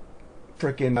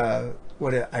freaking I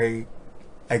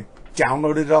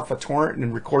downloaded it off a torrent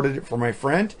and recorded it for my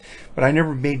friend, but I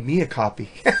never made me a copy.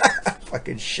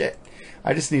 Fucking shit.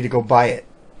 I just need to go buy it.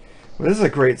 But this is a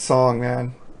great song,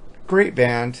 man. Great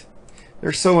band.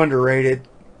 They're so underrated.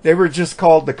 They were just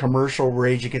called the commercial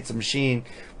Rage Against the Machine.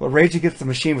 Well, Rage Against the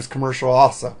Machine was commercial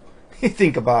also. You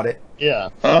think about it. Yeah.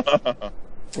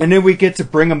 And then we get to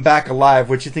Bring 'Em Back Alive.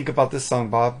 What'd you think about this song,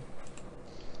 Bob?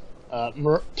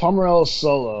 Tom Morello's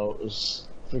solo is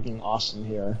freaking awesome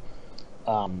here.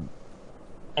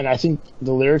 And I think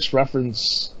the lyrics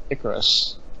reference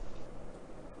Icarus.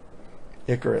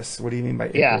 Icarus. What do you mean by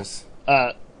Icarus?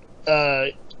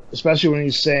 Especially when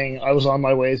he's saying, I was on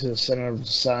my way to the center of the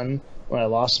sun when I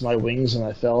lost my wings and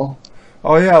I fell.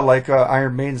 Oh, yeah, like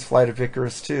Iron Maiden's Flight of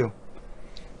Icarus, too.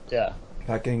 Yeah.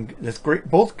 That's great.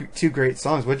 Both two great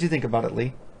songs. What did you think about it,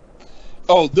 Lee?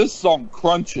 Oh, this song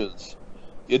crunches.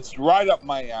 It's right up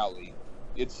my alley.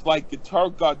 It's like Guitar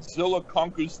Godzilla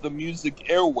conquers the music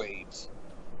airwaves.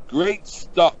 Great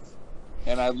stuff.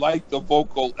 And I like the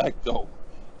vocal echo.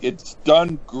 It's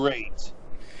done great.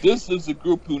 This is a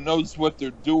group who knows what they're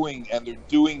doing, and they're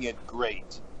doing it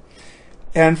great.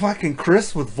 And fucking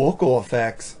Chris with vocal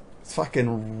effects. It's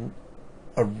fucking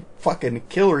a fucking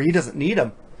killer. He doesn't need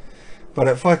them. But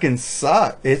it fucking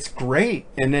sucks. It's great.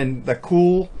 And then the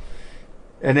cool...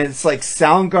 And it's like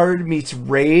Soundgarden meets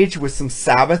Rage with some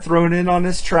Sabbath thrown in on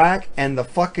this track. And the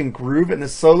fucking groove and the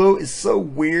solo is so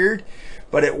weird.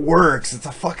 But it works. It's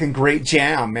a fucking great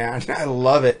jam, man. I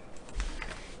love it.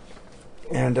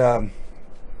 And,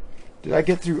 did I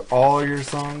get through all your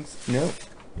songs? Nope.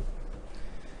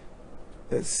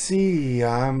 Let's see.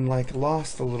 I'm like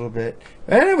lost a little bit.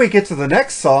 And then we get to the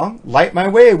next song, Light My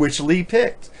Way, which Lee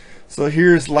picked. So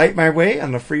here's Light My Way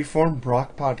on the Freeform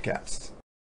Rock Podcast.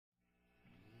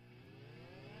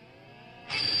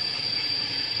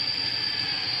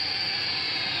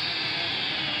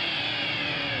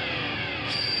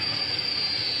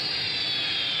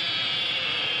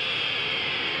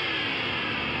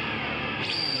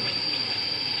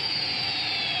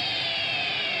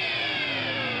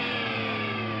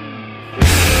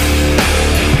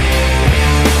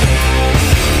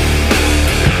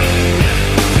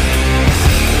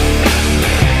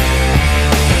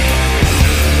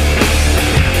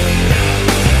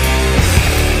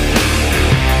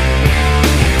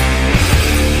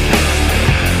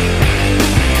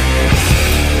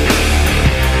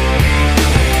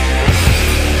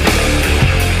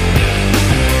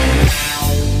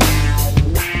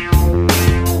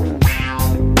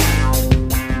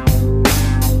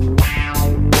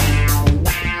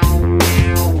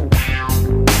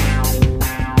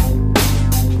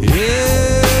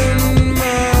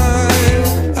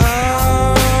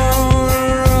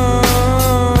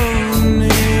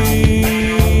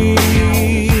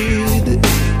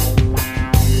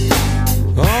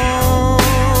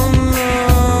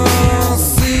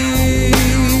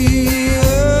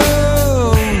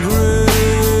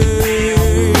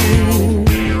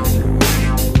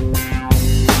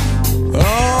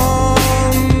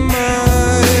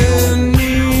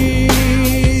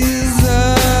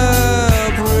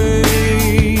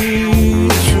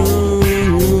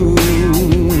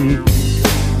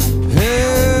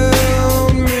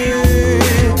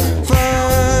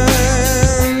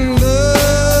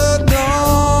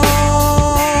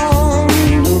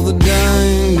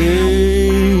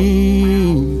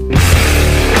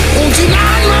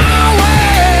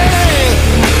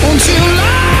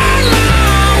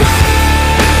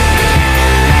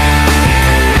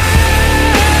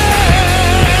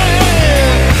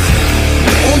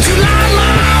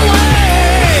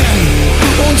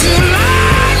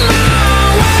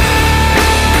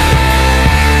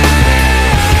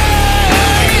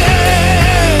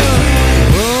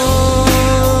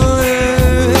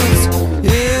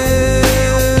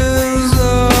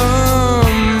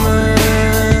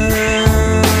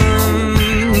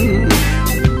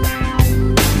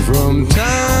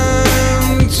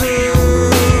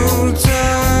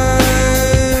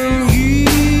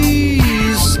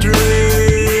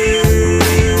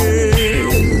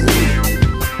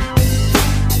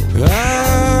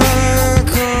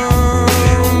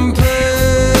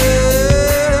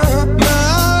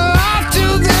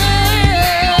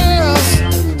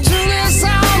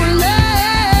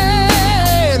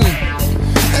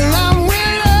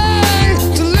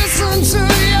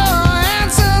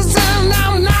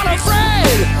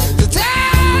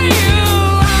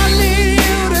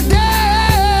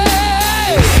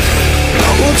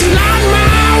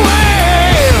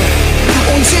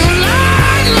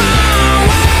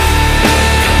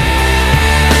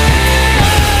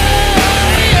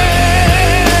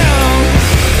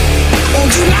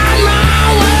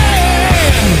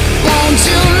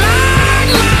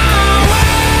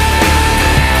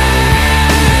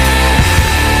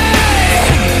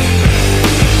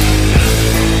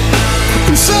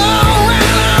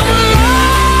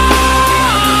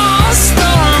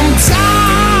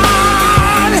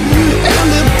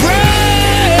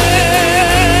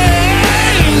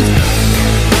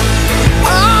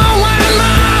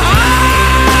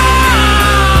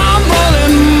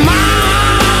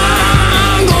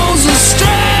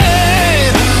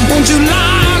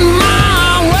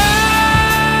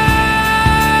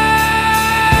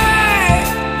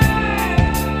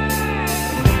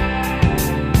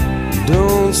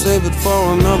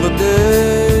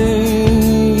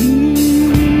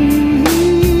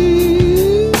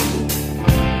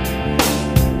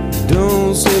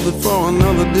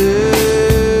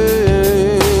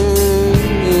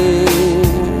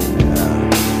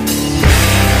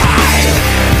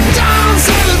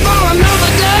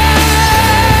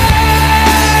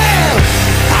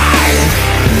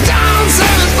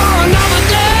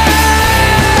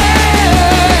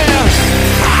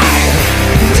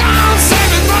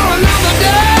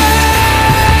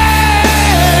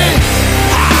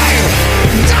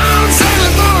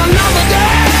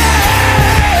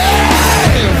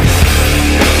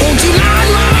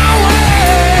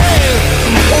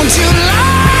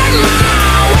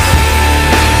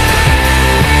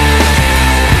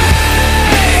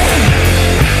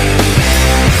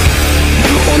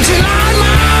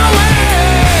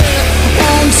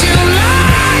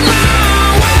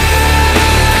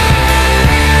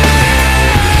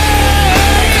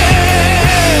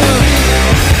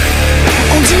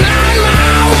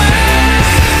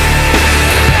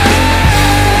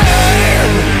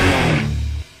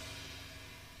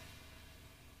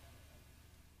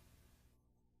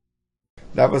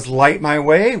 That was Light My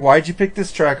Way. Why'd you pick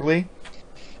this track, Lee?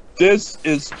 This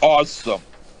is awesome.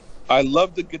 I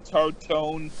love the guitar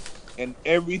tone, and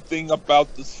everything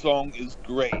about the song is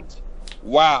great.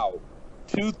 Wow.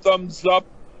 2 thumbs up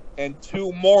and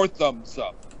 2 more thumbs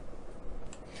up.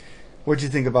 What'd you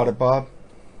think about it, Bob?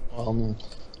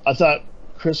 I thought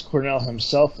Chris Cornell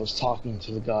himself was talking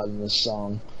to the God in this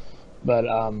song.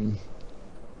 But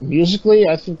musically,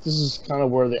 I think this is kind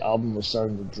of where the album was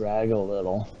starting to drag a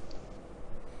little.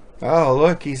 Oh,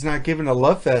 look, he's not giving a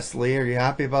love fest, Lee. Are you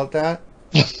happy about that?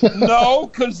 No,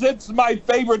 because it's my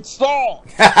favorite song.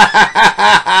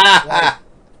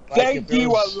 Thank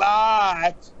you a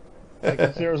lot. Like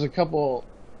if there was a couple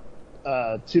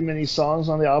too many songs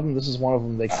on the album, this is one of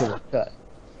them they could have cut.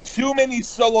 Too many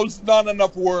solos, not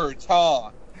enough words,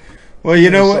 huh? Well, you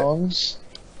know what? Songs?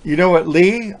 You know what,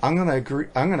 Lee? I'm gonna agree.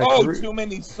 Too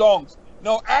many songs.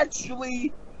 No,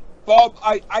 actually, Bob,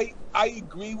 I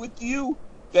agree with you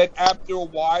that after a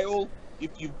while, if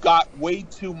you've got way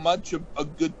too much of a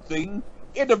good thing,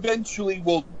 it eventually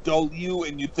will dull you,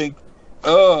 and you think,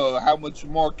 "Oh, how much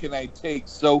more can I take?"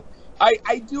 So,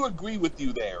 I do agree with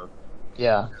you there.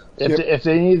 Yeah. If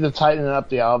they need to tighten up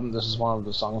the album, this is one of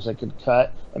the songs they could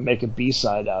cut and make a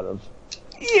B-side out of.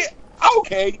 Yeah.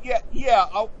 Okay. Yeah.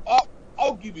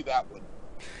 I'll give you that one.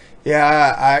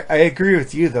 Yeah, I agree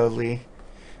with you though, Lee.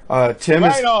 Tim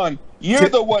Right is on. You're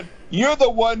the one. You're the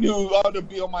one who ought to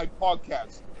be on my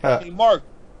podcast. Hey, Mark,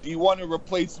 do you want to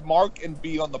replace Mark and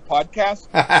be on the podcast?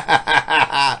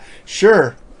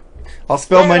 Sure. I'll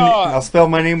spell Right on. I'll spell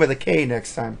my name with a K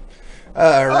next time.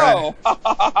 Right.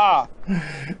 Oh.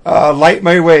 Light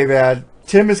My Way, man.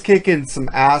 Tim is kicking some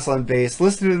ass on bass.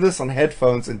 Listening to this on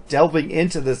headphones and delving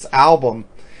into this album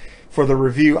for the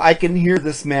review, I can hear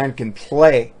this man can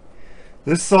play.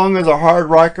 This song is a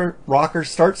hard rocker,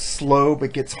 starts slow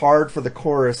but gets hard for the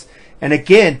chorus. And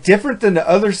again, different than the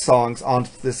other songs on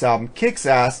this album, kicks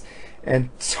ass.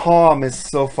 And Tom is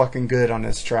so fucking good on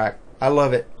this track. I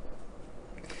love it.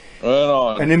 Right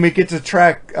on. And then we get to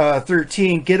track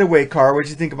 13, Getaway Car.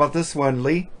 What'd you think about this one,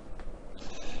 Lee?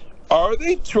 Are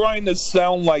they trying to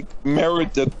sound like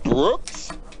Meredith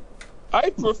Brooks? I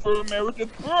prefer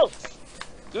Meredith Brooks.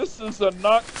 This is a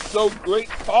not so great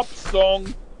pop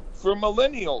song for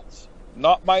millennials.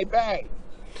 Not my bag.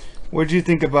 What'd you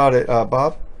think about it,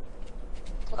 Bob?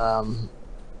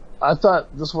 I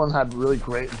thought this one had really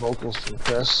great vocals from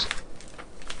Chris.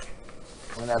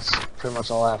 And that's pretty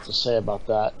much all I have to say about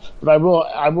that. But I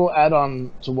will add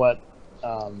on to what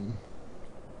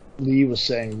Lee was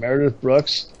saying. Meredith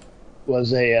Brooks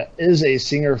is a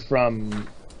singer from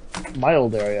my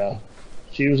old area.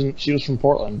 She was from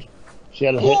Portland. She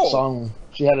had a hit song.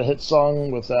 She had a hit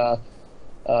song with the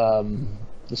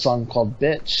song called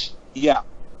 "Bitch." Yeah.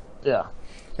 Yeah.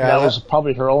 That was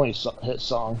probably her only hit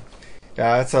song.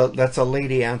 Yeah, that's a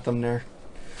lady anthem there.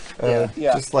 Yeah.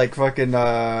 Just like fucking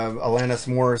Alanis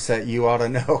Morissette, You Ought to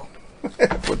Know.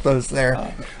 Put those there.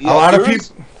 A lot of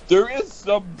people. There is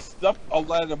some stuff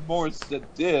Alanis Morissette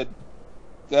did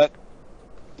that.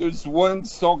 There's one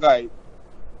song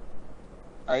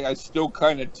I still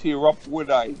kind of tear up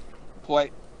when I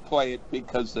play it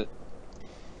because it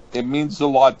means a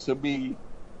lot to me,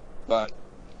 but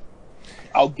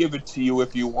I'll give it to you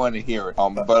if you want to hear it.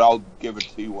 But I'll give it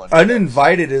to you one.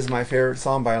 Uninvited is my favorite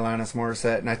song by Alanis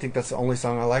Morissette, and I think that's the only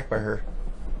song I like by her.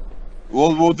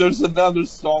 Well, there's another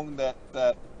song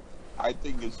that I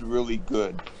think is really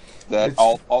good.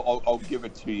 I'll give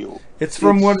it to you. It's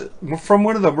from one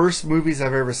of the worst movies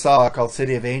I've ever saw called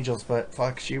City of Angels, but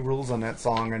fuck, she rules on that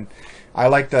song, and I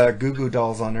like the Goo Goo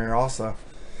Dolls on there also.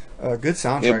 Good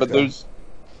soundtrack. Yeah, but though.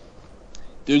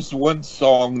 there's one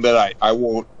song that I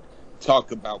won't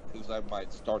talk about because I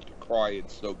might start to cry.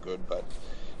 It's so good,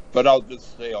 but I'll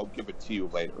just say I'll give it to you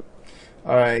later.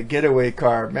 All right, Getaway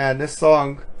Car, man. This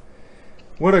song,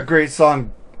 what a great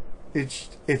song! It's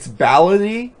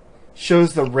ballady.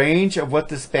 Shows the range of what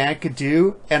this band could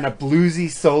do, and a bluesy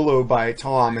solo by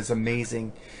Tom is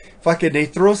amazing. Fucking, they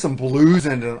throw some blues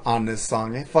on this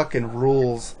song. It fucking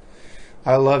rules.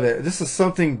 I love it. This is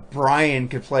something Brian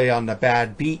could play on the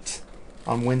Bad Beat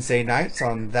on Wednesday nights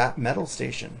on that metal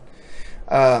station.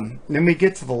 Then we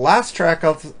get to the last track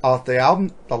off the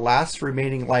album, The Last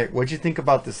Remaining Light. What'd you think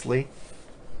about this, Lee?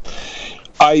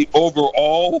 I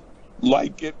overall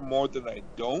like it more than I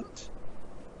don't.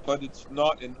 But it's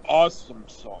not an awesome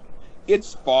song.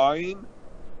 It's fine,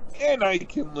 and I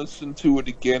can listen to it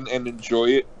again and enjoy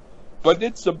it, but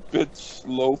it's a bit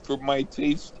slow for my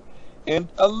taste, and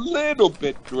a little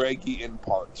bit draggy in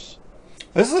parts.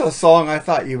 This is a song I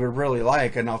thought you would really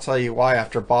like, and I'll tell you why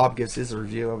after Bob gives his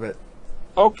review of it.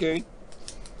 Okay.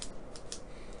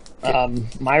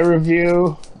 My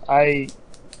review, I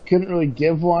couldn't really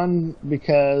give one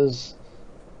because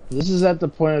this is at the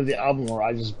point of the album where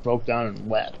I just broke down and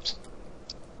wept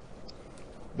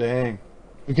Dang.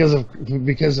 because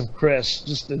of Chris.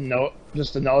 Just the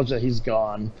knowledge that he's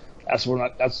gone. That's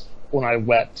when I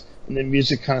wept, and the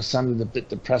music kind of sounded a bit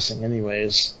depressing,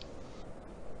 anyways.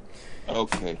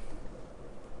 Okay.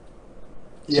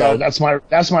 So that's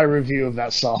my review of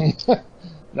that song.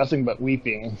 Nothing but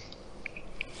weeping.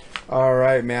 All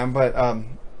right, man. But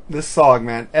this song,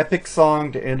 man, epic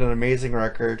song to end an amazing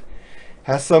record.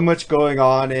 Has so much going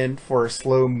on in for a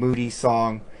slow, moody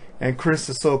song. And Chris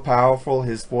is so powerful,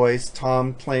 his voice.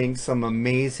 Tom playing some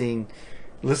amazing...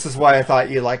 This is why I thought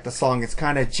you liked the song. It's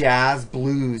kind of jazz,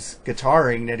 blues,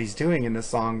 guitaring that he's doing in this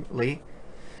song, Lee.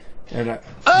 And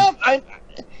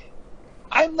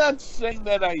I'm not saying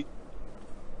that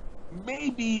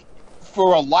maybe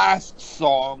for a last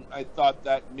song, I thought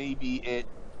that maybe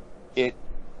it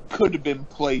could have been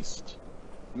placed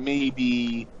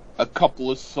maybe a couple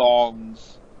of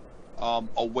songs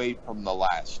away from the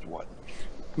last one.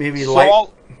 maybe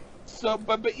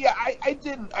But yeah,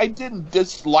 I didn't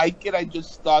dislike it. I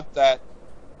just thought that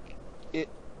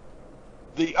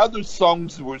the other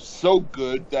songs were so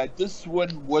good that this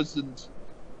one wasn't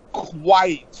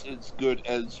quite as good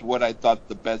as what I thought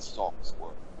the best songs were.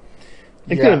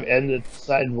 It could have ended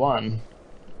side one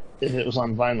if it was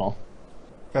on vinyl.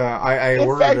 I In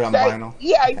ordered fact, it on vinyl.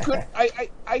 Yeah,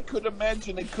 I could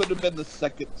imagine it could have been the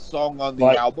second song on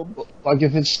the album. Like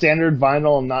if it's standard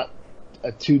vinyl and not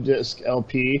a 2-disc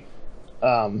LP,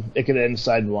 it could end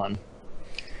side one.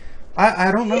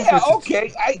 I don't know. Yeah, if it's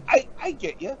okay, I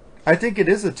get you. I think it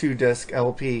is a 2-disc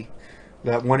LP,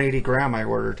 that 180 gram I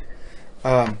ordered.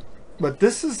 But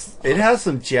it has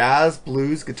some jazz,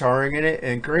 blues, guitaring in it,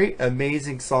 and great,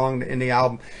 amazing song in the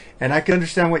album. And I can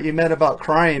understand what you meant about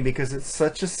crying because it's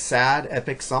such a sad,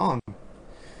 epic song.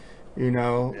 You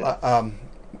know,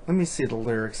 let me see the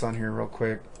lyrics on here real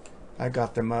quick. I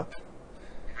got them up.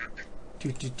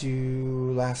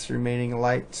 Last remaining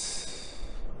light.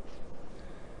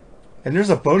 And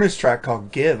there's a bonus track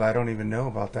called Give. I don't even know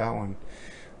about that one.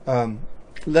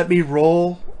 Let me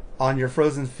roll on your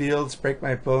frozen fields, break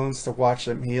my bones to watch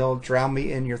them heal, drown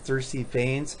me in your thirsty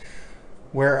veins.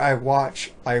 Where I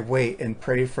watch, I wait and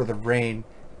pray for the rain.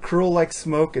 Curl like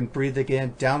smoke and breathe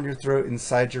again, down your throat,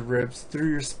 inside your ribs, through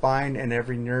your spine and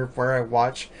every nerve. Where I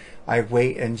watch, I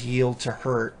wait and yield to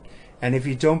hurt. And if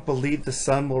you don't believe the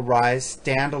sun will rise,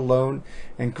 stand alone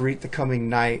and greet the coming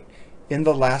night in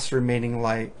the last remaining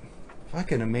light.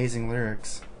 Fucking amazing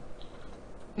lyrics.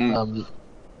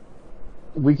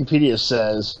 Wikipedia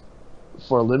says,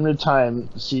 for a limited time,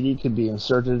 the CD could be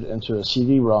inserted into a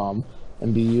CD-ROM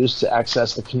and be used to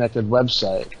access the connected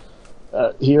website.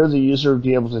 Here, the user would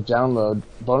be able to download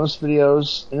bonus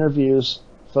videos, interviews,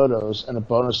 photos, and a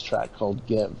bonus track called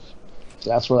Give. So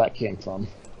that's where that came from.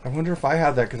 I wonder if I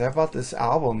have that, because I bought this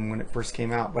album when it first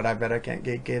came out, but I bet I can't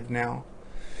get Give now.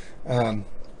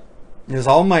 There's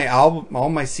all my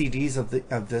CDs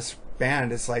of this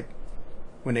band. It's like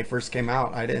when they first came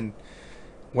out, I didn't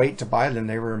wait to buy them.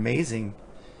 They were amazing.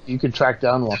 You could track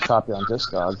down one copy on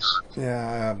Discogs.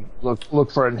 Yeah.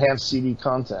 Look for enhanced CD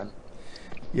content.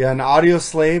 Yeah, and Audio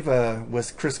Slave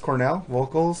was Chris Cornell,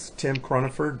 vocals, Tim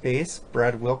Croniford, bass,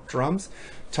 Brad Wilk, drums,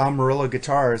 Tom Morello,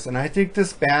 guitars. And I think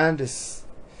this band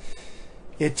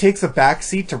it takes a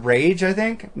backseat to Rage, I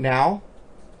think, now.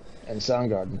 And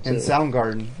Soundgarden, too. And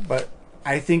Soundgarden. But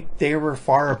I think they were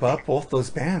far above both those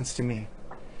bands to me.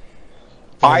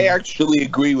 I actually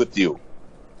agree with you.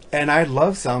 And I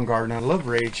love Soundgarden. I love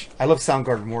Rage. I love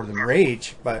Soundgarden more than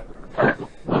Rage, but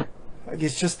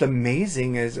it's just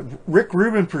amazing. As Rick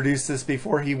Rubin produced this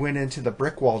before he went into the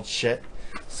Brickwald shit,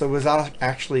 so it was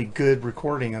actually good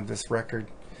recording of this record.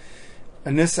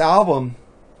 And this album,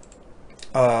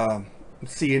 let's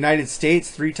see, United States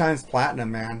 3 times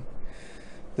platinum, man.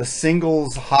 The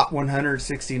singles Hot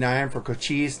 169 for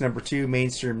Cochise, number 2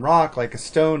 Mainstream Rock, Like a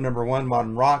Stone, number 1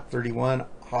 Modern Rock, 31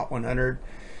 Hot 100.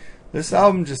 This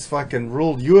album just fucking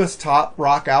ruled. U.S. Top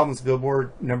Rock Albums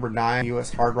Billboard number 9,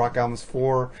 U.S. Hard Rock Albums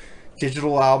 4,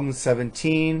 Digital Albums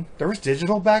 17. There was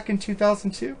digital back in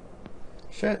 2002?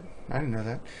 Shit, I didn't know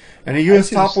that. And the U.S.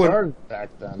 Top one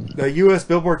back then. The U.S.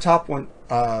 Billboard Top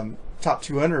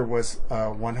 200 was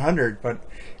 100, but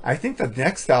I think the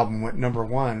next album went number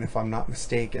 1, if I'm not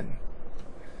mistaken.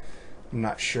 I'm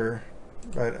not sure,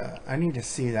 but I need to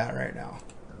see that right now.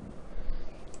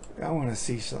 I want to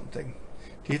see something.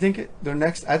 Do you think their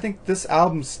next? I think this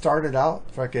album started out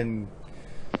fucking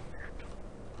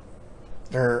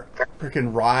their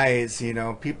freaking rise. You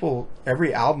know,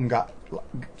 every album got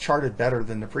charted better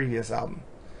than the previous album.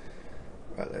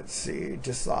 Let's see,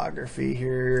 discography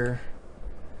here.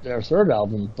 Their third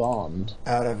album bombed.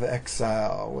 Out of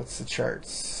Exile. What's the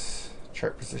charts?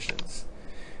 Chart positions.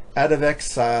 Out of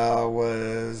Exile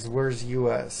was, where's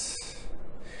US?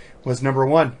 Was number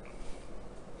 1.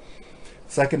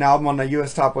 Second album on the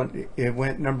US top one, it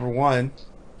went number 1.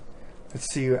 Let's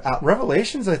see,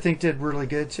 Revelations I think did really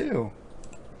good too.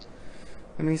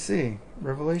 Let me see,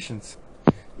 Revelations.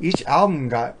 Each album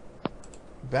got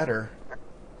better.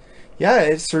 Yeah,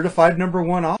 it's certified number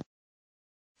 1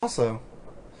 also.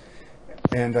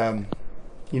 And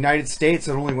United States,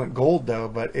 it only went gold though,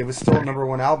 but it was still a number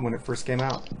 1 album when it first came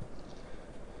out.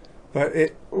 But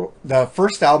the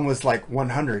first album was like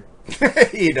 100,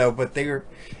 you know. But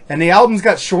and the albums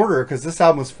got shorter because this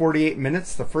album was 48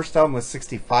 minutes. The first album was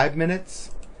 65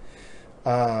 minutes.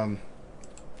 The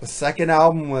second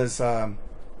album was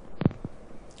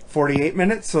 48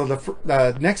 minutes. So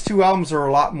the next 2 albums are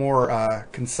a lot more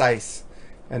concise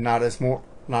and not as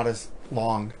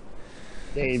long.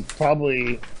 They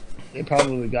probably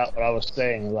got what I was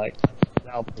saying. Like,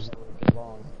 the album's a little bit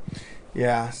long.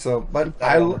 Yeah. So, but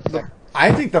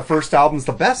I think the first album's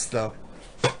the best though,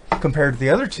 compared to the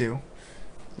other 2.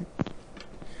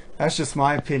 That's just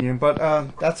my opinion. But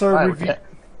that's our review.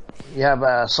 You have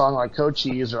a song like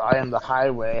Cochise or I Am the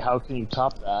Highway. How can you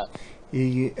top that?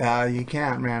 You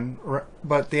can't, man.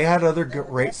 But they had other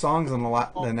great songs on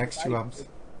the next 2 albums.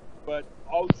 But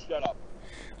oh, shut up.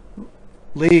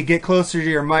 Lee, get closer to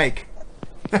your mic.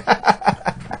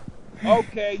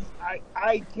 Okay,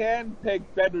 I can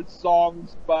pick better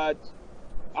songs, but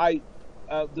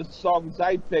the songs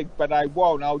I pick, but I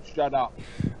won't. I'll shut up.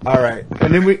 All right,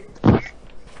 and then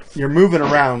you're moving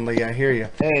around, Lee. I hear you.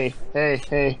 Hey.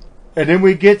 And then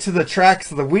we get to the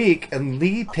tracks of the week, and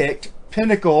Lee picked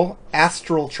Pinnacle,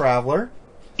 Astral Traveler.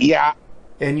 Yeah.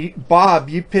 And Bob,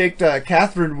 you picked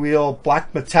Catherine Wheel,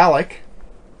 Black Metallic.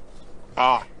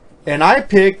 Ah. And I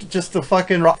picked just a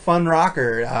fucking fun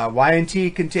rocker,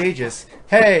 Y&T Contagious.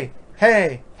 Hey.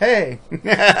 You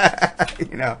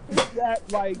know. That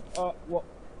well,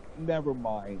 never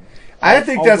mind. I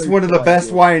think that's one of the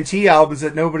best Y&T albums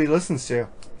that nobody listens to.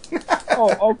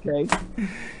 Oh, okay.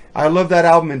 I love that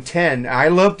album in 10. I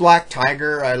love Black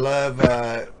Tiger. I love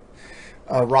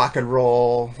Rock and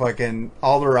Roll. Fucking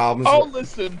all their albums. I'll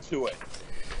listen to it.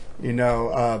 You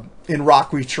know, In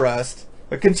Rock We Trust.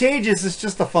 But Contagious is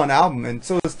just a fun album, and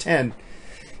so is 10.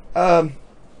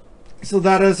 So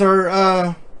that is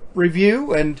our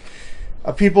review, and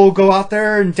people go out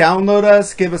there and download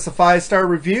us, give us a 5-star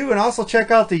review, and also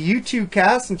check out the YouTube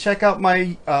cast and check out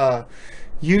my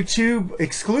YouTube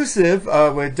exclusive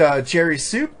with Jerry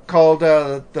Soup called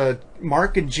the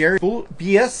Mark and Jerry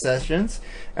BS Sessions,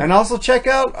 and also check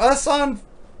out us on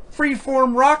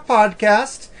Freeform Rock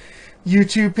Podcast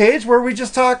YouTube page where we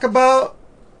just talk about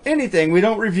anything. We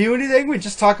don't review anything. We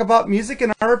just talk about music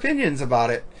and our opinions about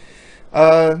it.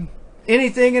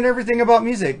 Anything and everything about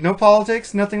music. No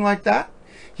politics, nothing like that.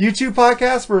 YouTube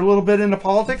podcast, we're a little bit into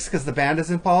politics because the band is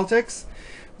in politics.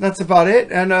 That's about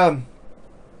it. And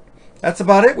that's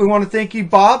about it. We want to thank you,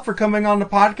 Bob, for coming on the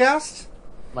podcast.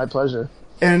 My pleasure.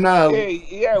 And Hey,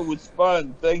 yeah, it was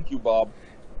fun. Thank you, Bob.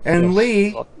 And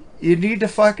Lee, you need to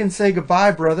fucking say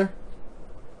goodbye, brother.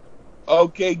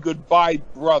 Okay, goodbye,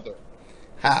 brother.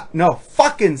 No,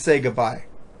 fucking say goodbye.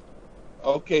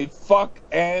 Okay, fuck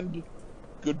and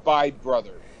goodbye,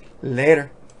 brother. Later.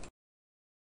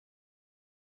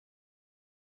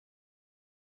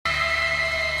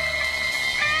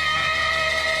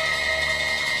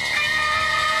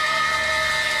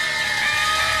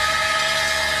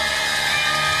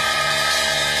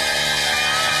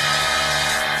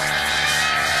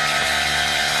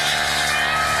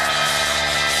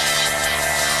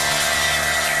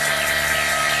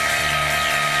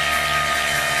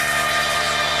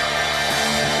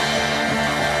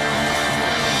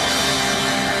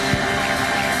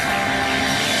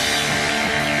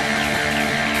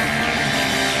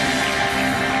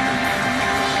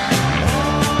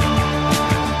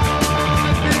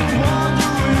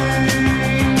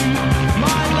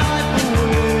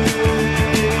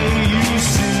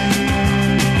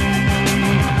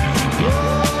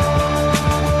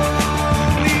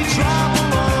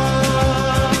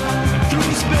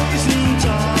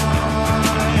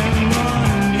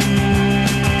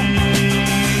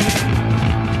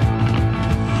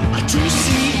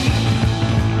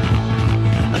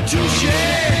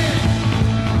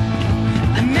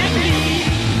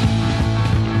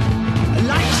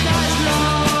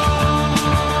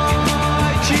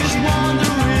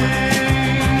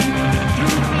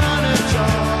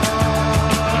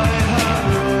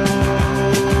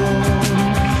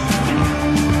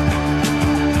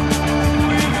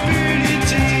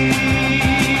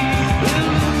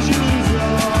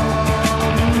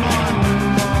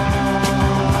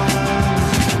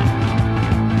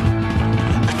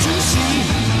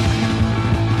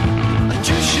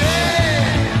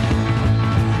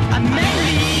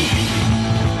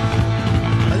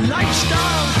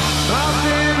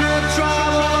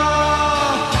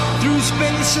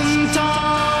 space and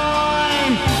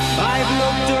time. I've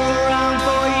looked around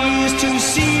for years to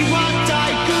see what I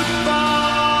could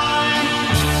find.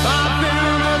 I've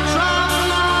been a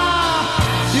traveler,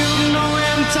 you know,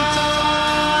 in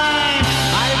time.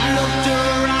 I've looked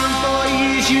around for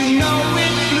years, you know,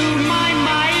 it blew my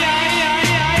mind.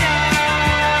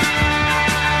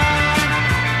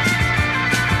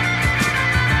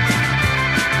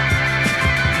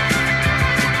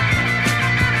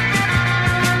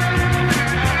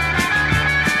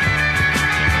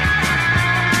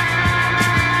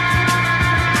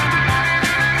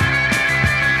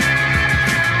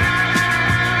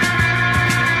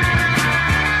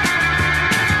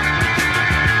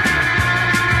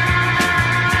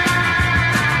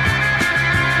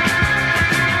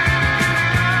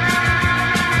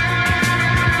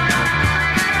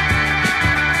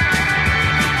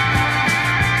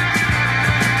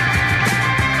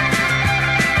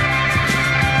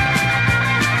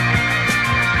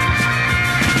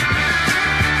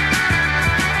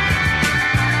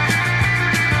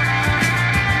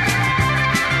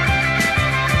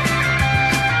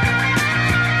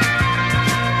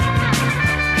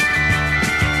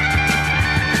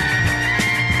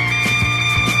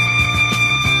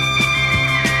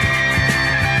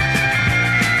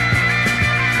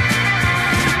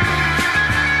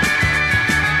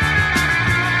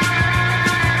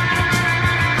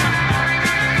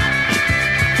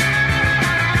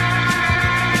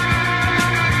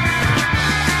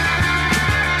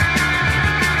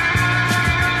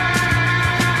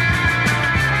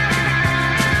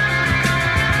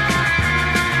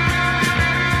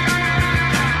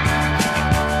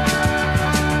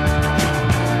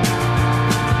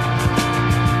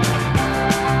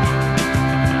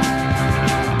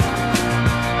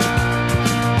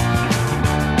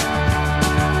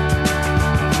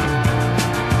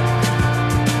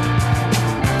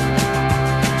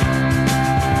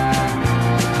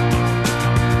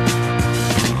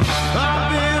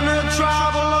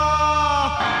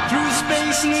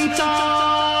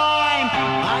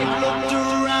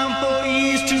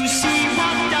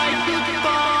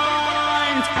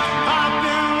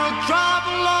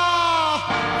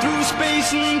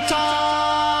 Space and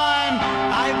time.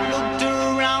 I've looked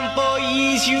around for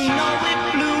years, you know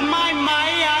it blew my mind.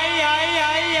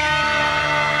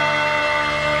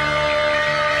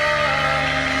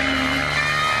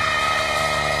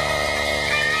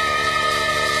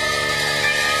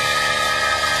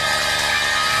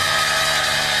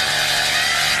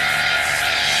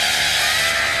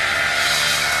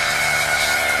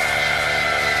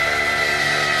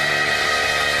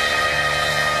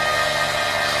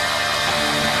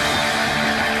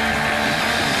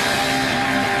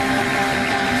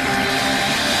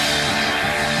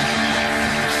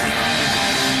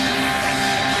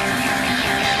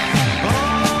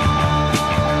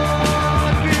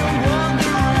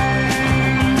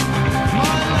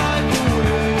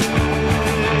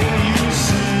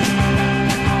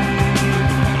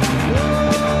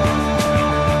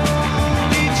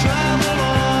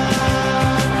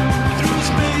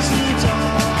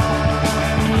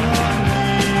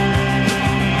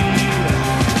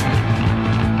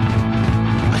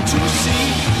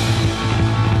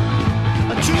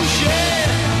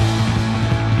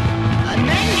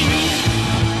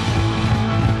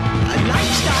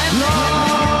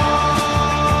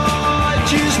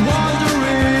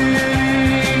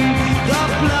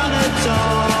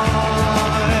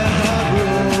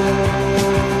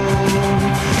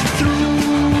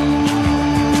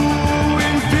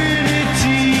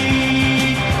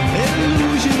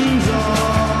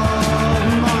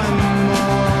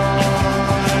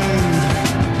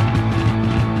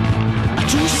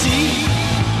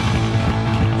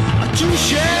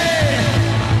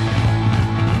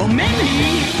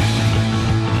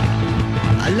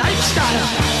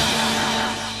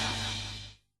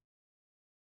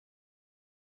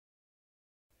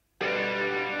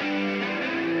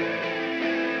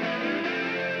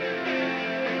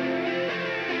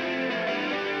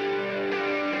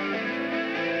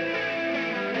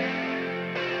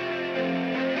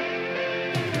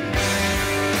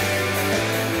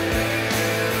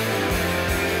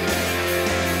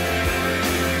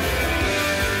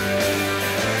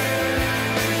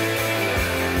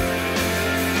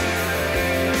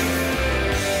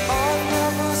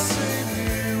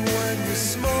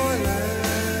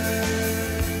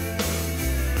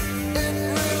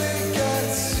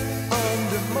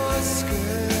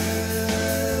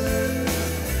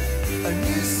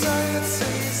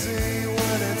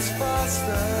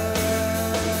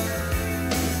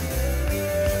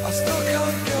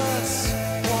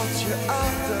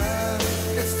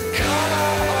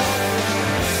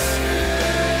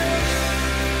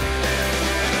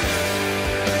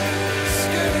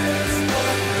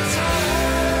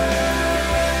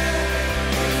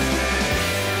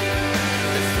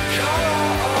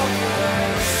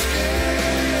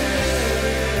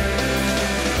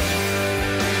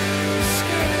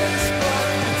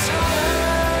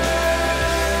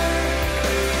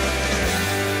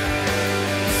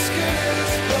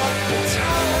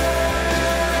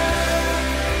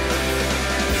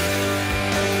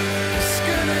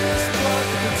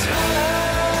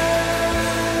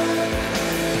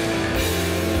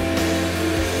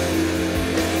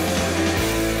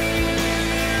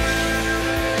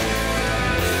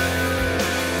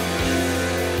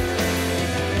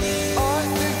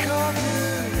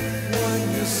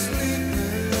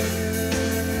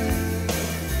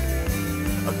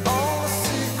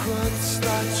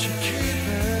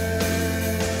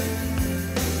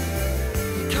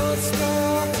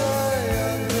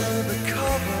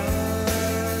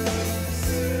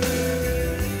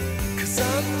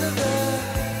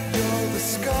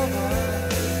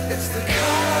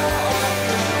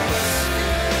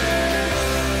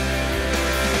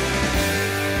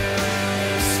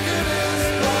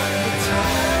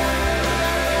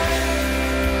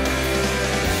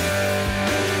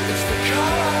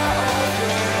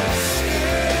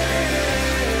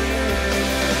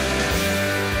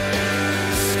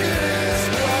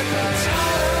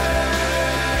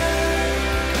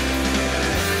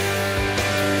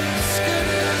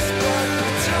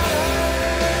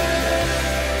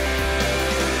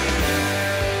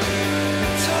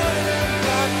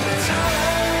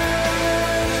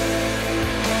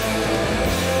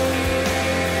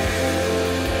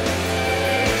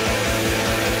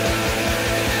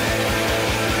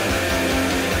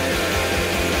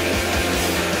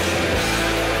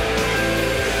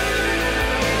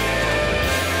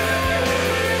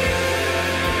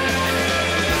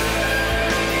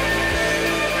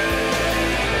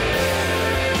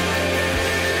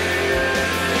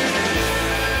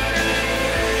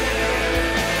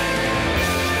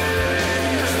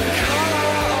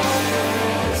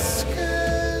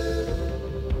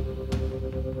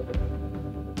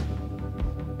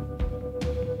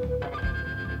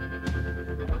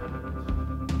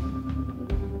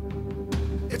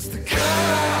 It's the color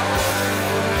of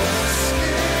your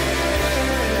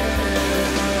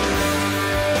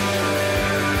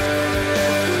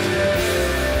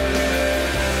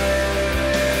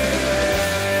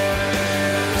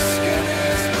skin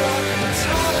is black and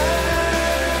tan.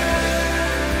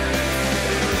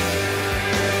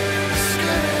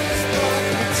 Skin is black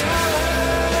and tan.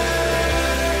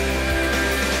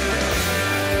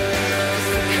 It's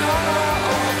the color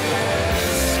of your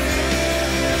skin.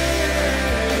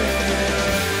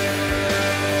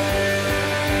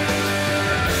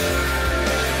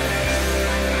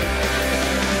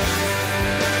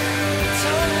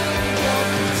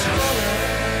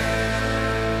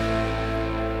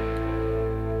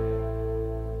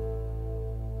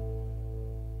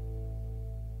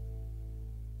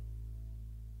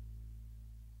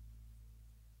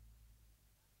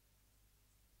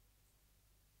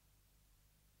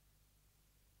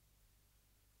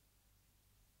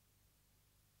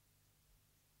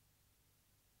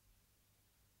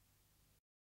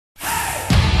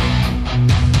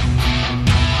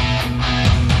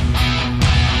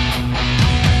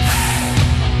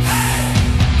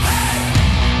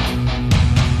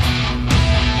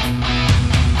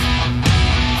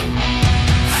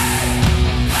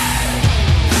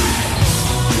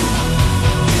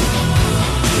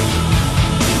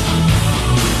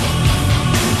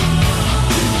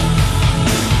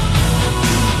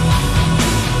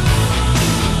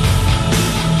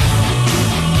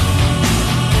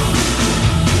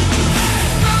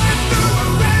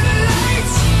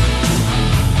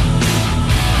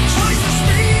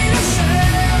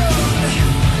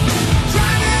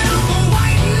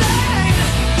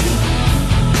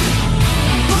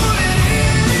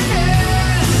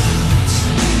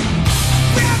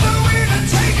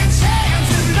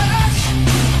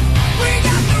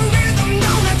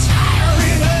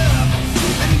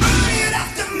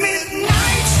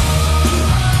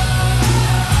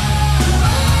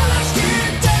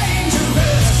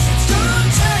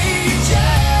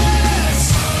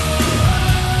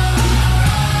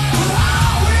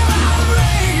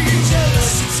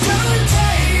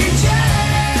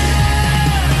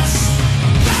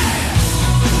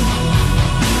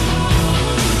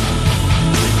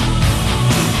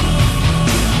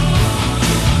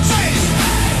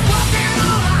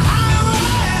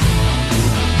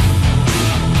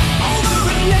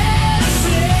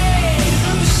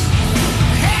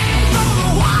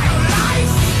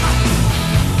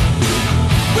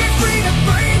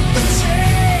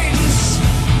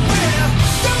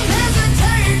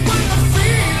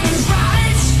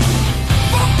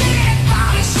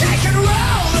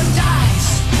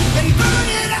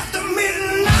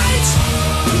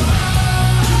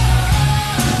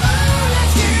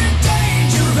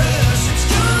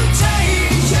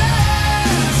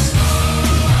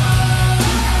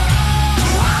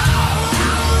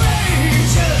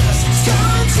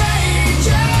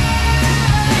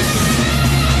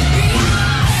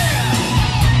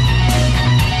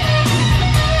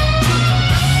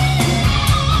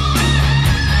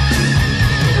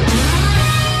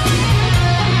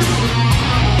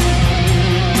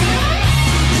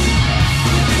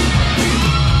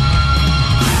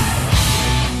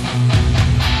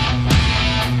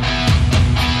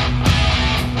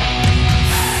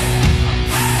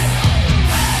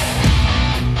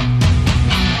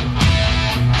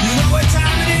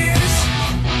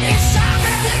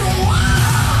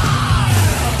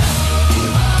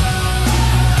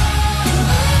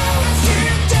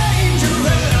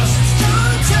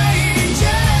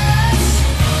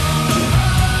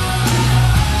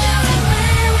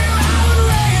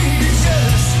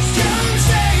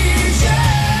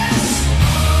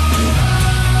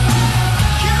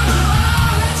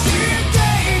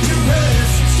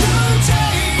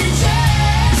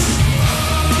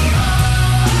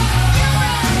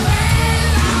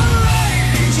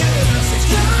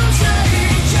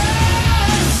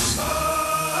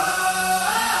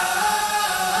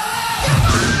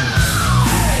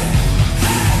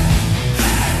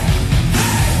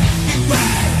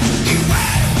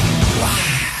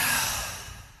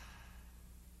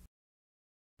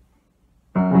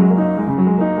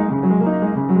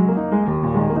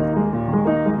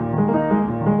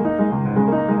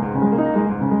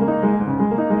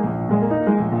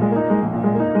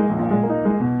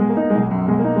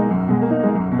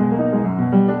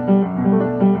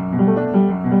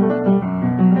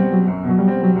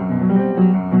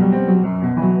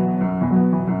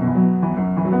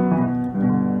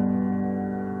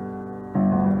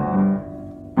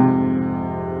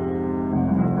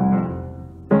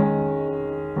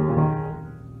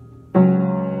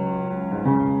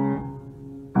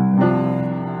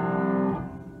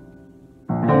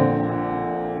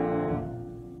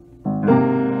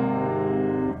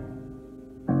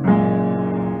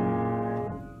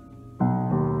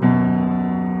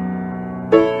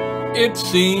 it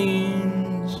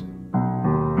seems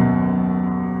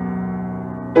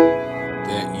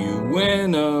that you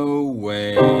went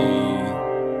away.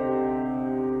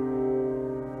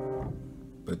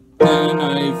 But then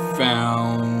I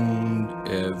found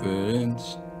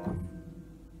evidence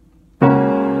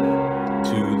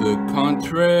to the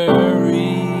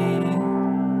contrary.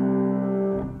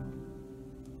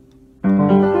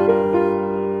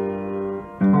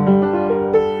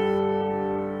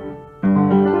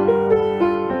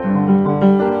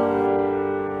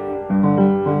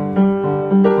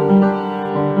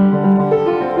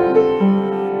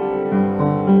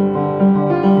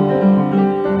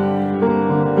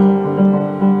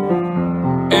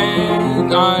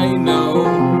 And I know,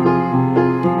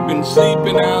 been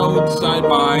sleeping outside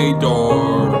my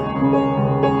door.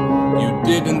 You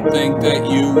didn't think that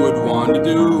you would want to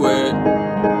do it,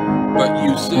 but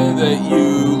you said that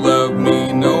you love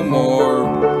me no more.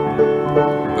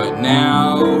 But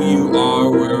now you are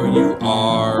where you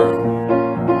are.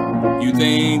 You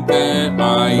think that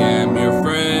I am your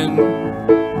friend.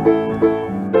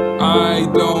 I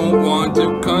don't want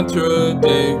to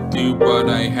contradict you, but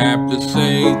I have to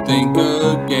say, think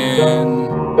again.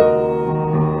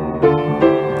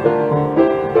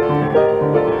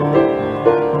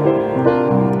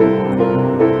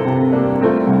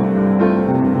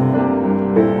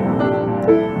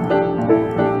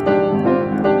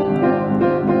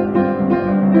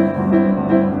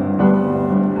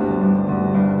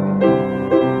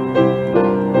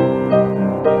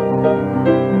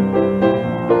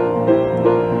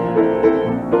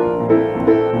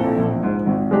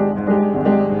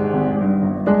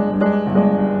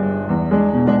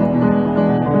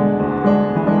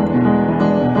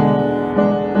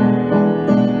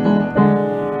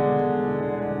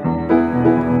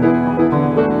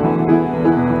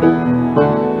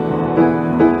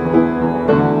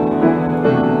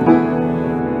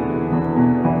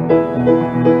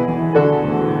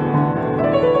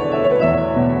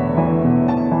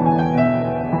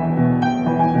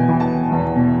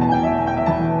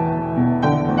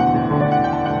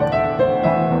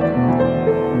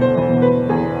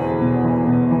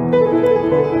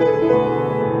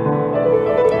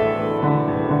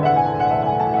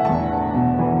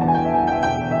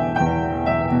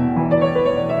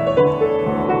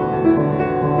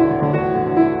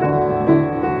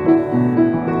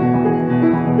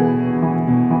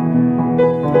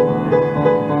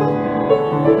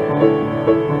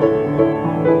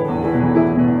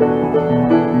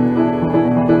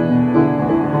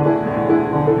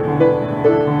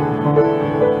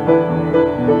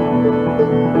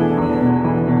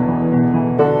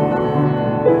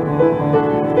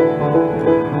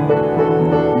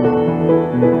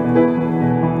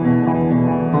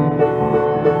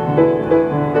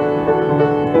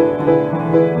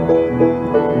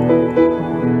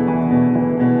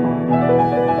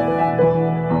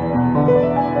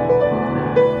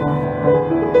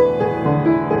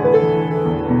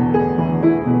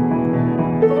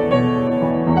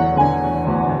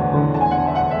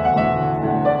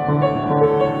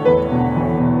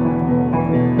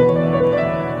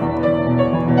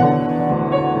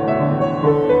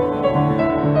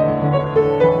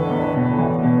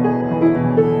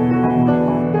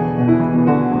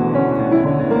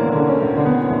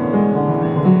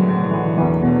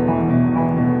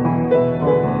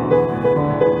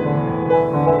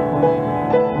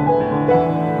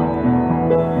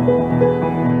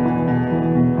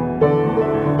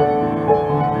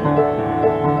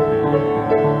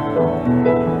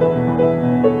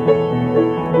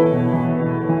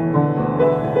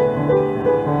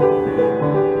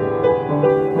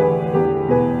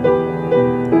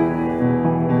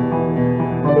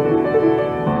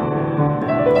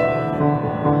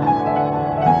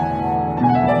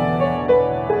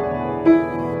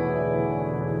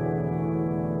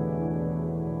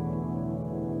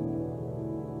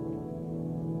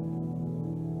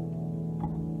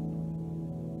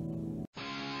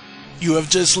 You have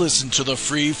just listened to the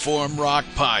Freeform Rock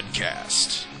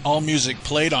Podcast. All music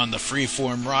played on the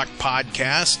Freeform Rock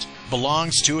Podcast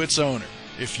belongs to its owner.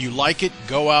 If you like it,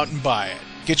 go out and buy it.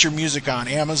 Get your music on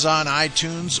Amazon,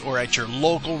 iTunes, or at your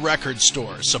local record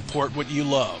store. Support what you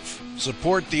love.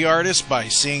 Support the artist by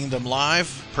seeing them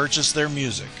live. Purchase their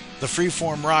music. The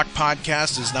Freeform Rock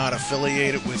Podcast is not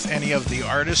affiliated with any of the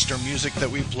artists or music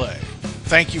that we play.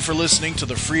 Thank you for listening to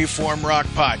the Freeform Rock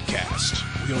Podcast.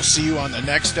 We'll see you on the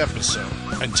next episode.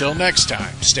 Until next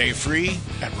time, stay free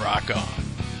and rock on.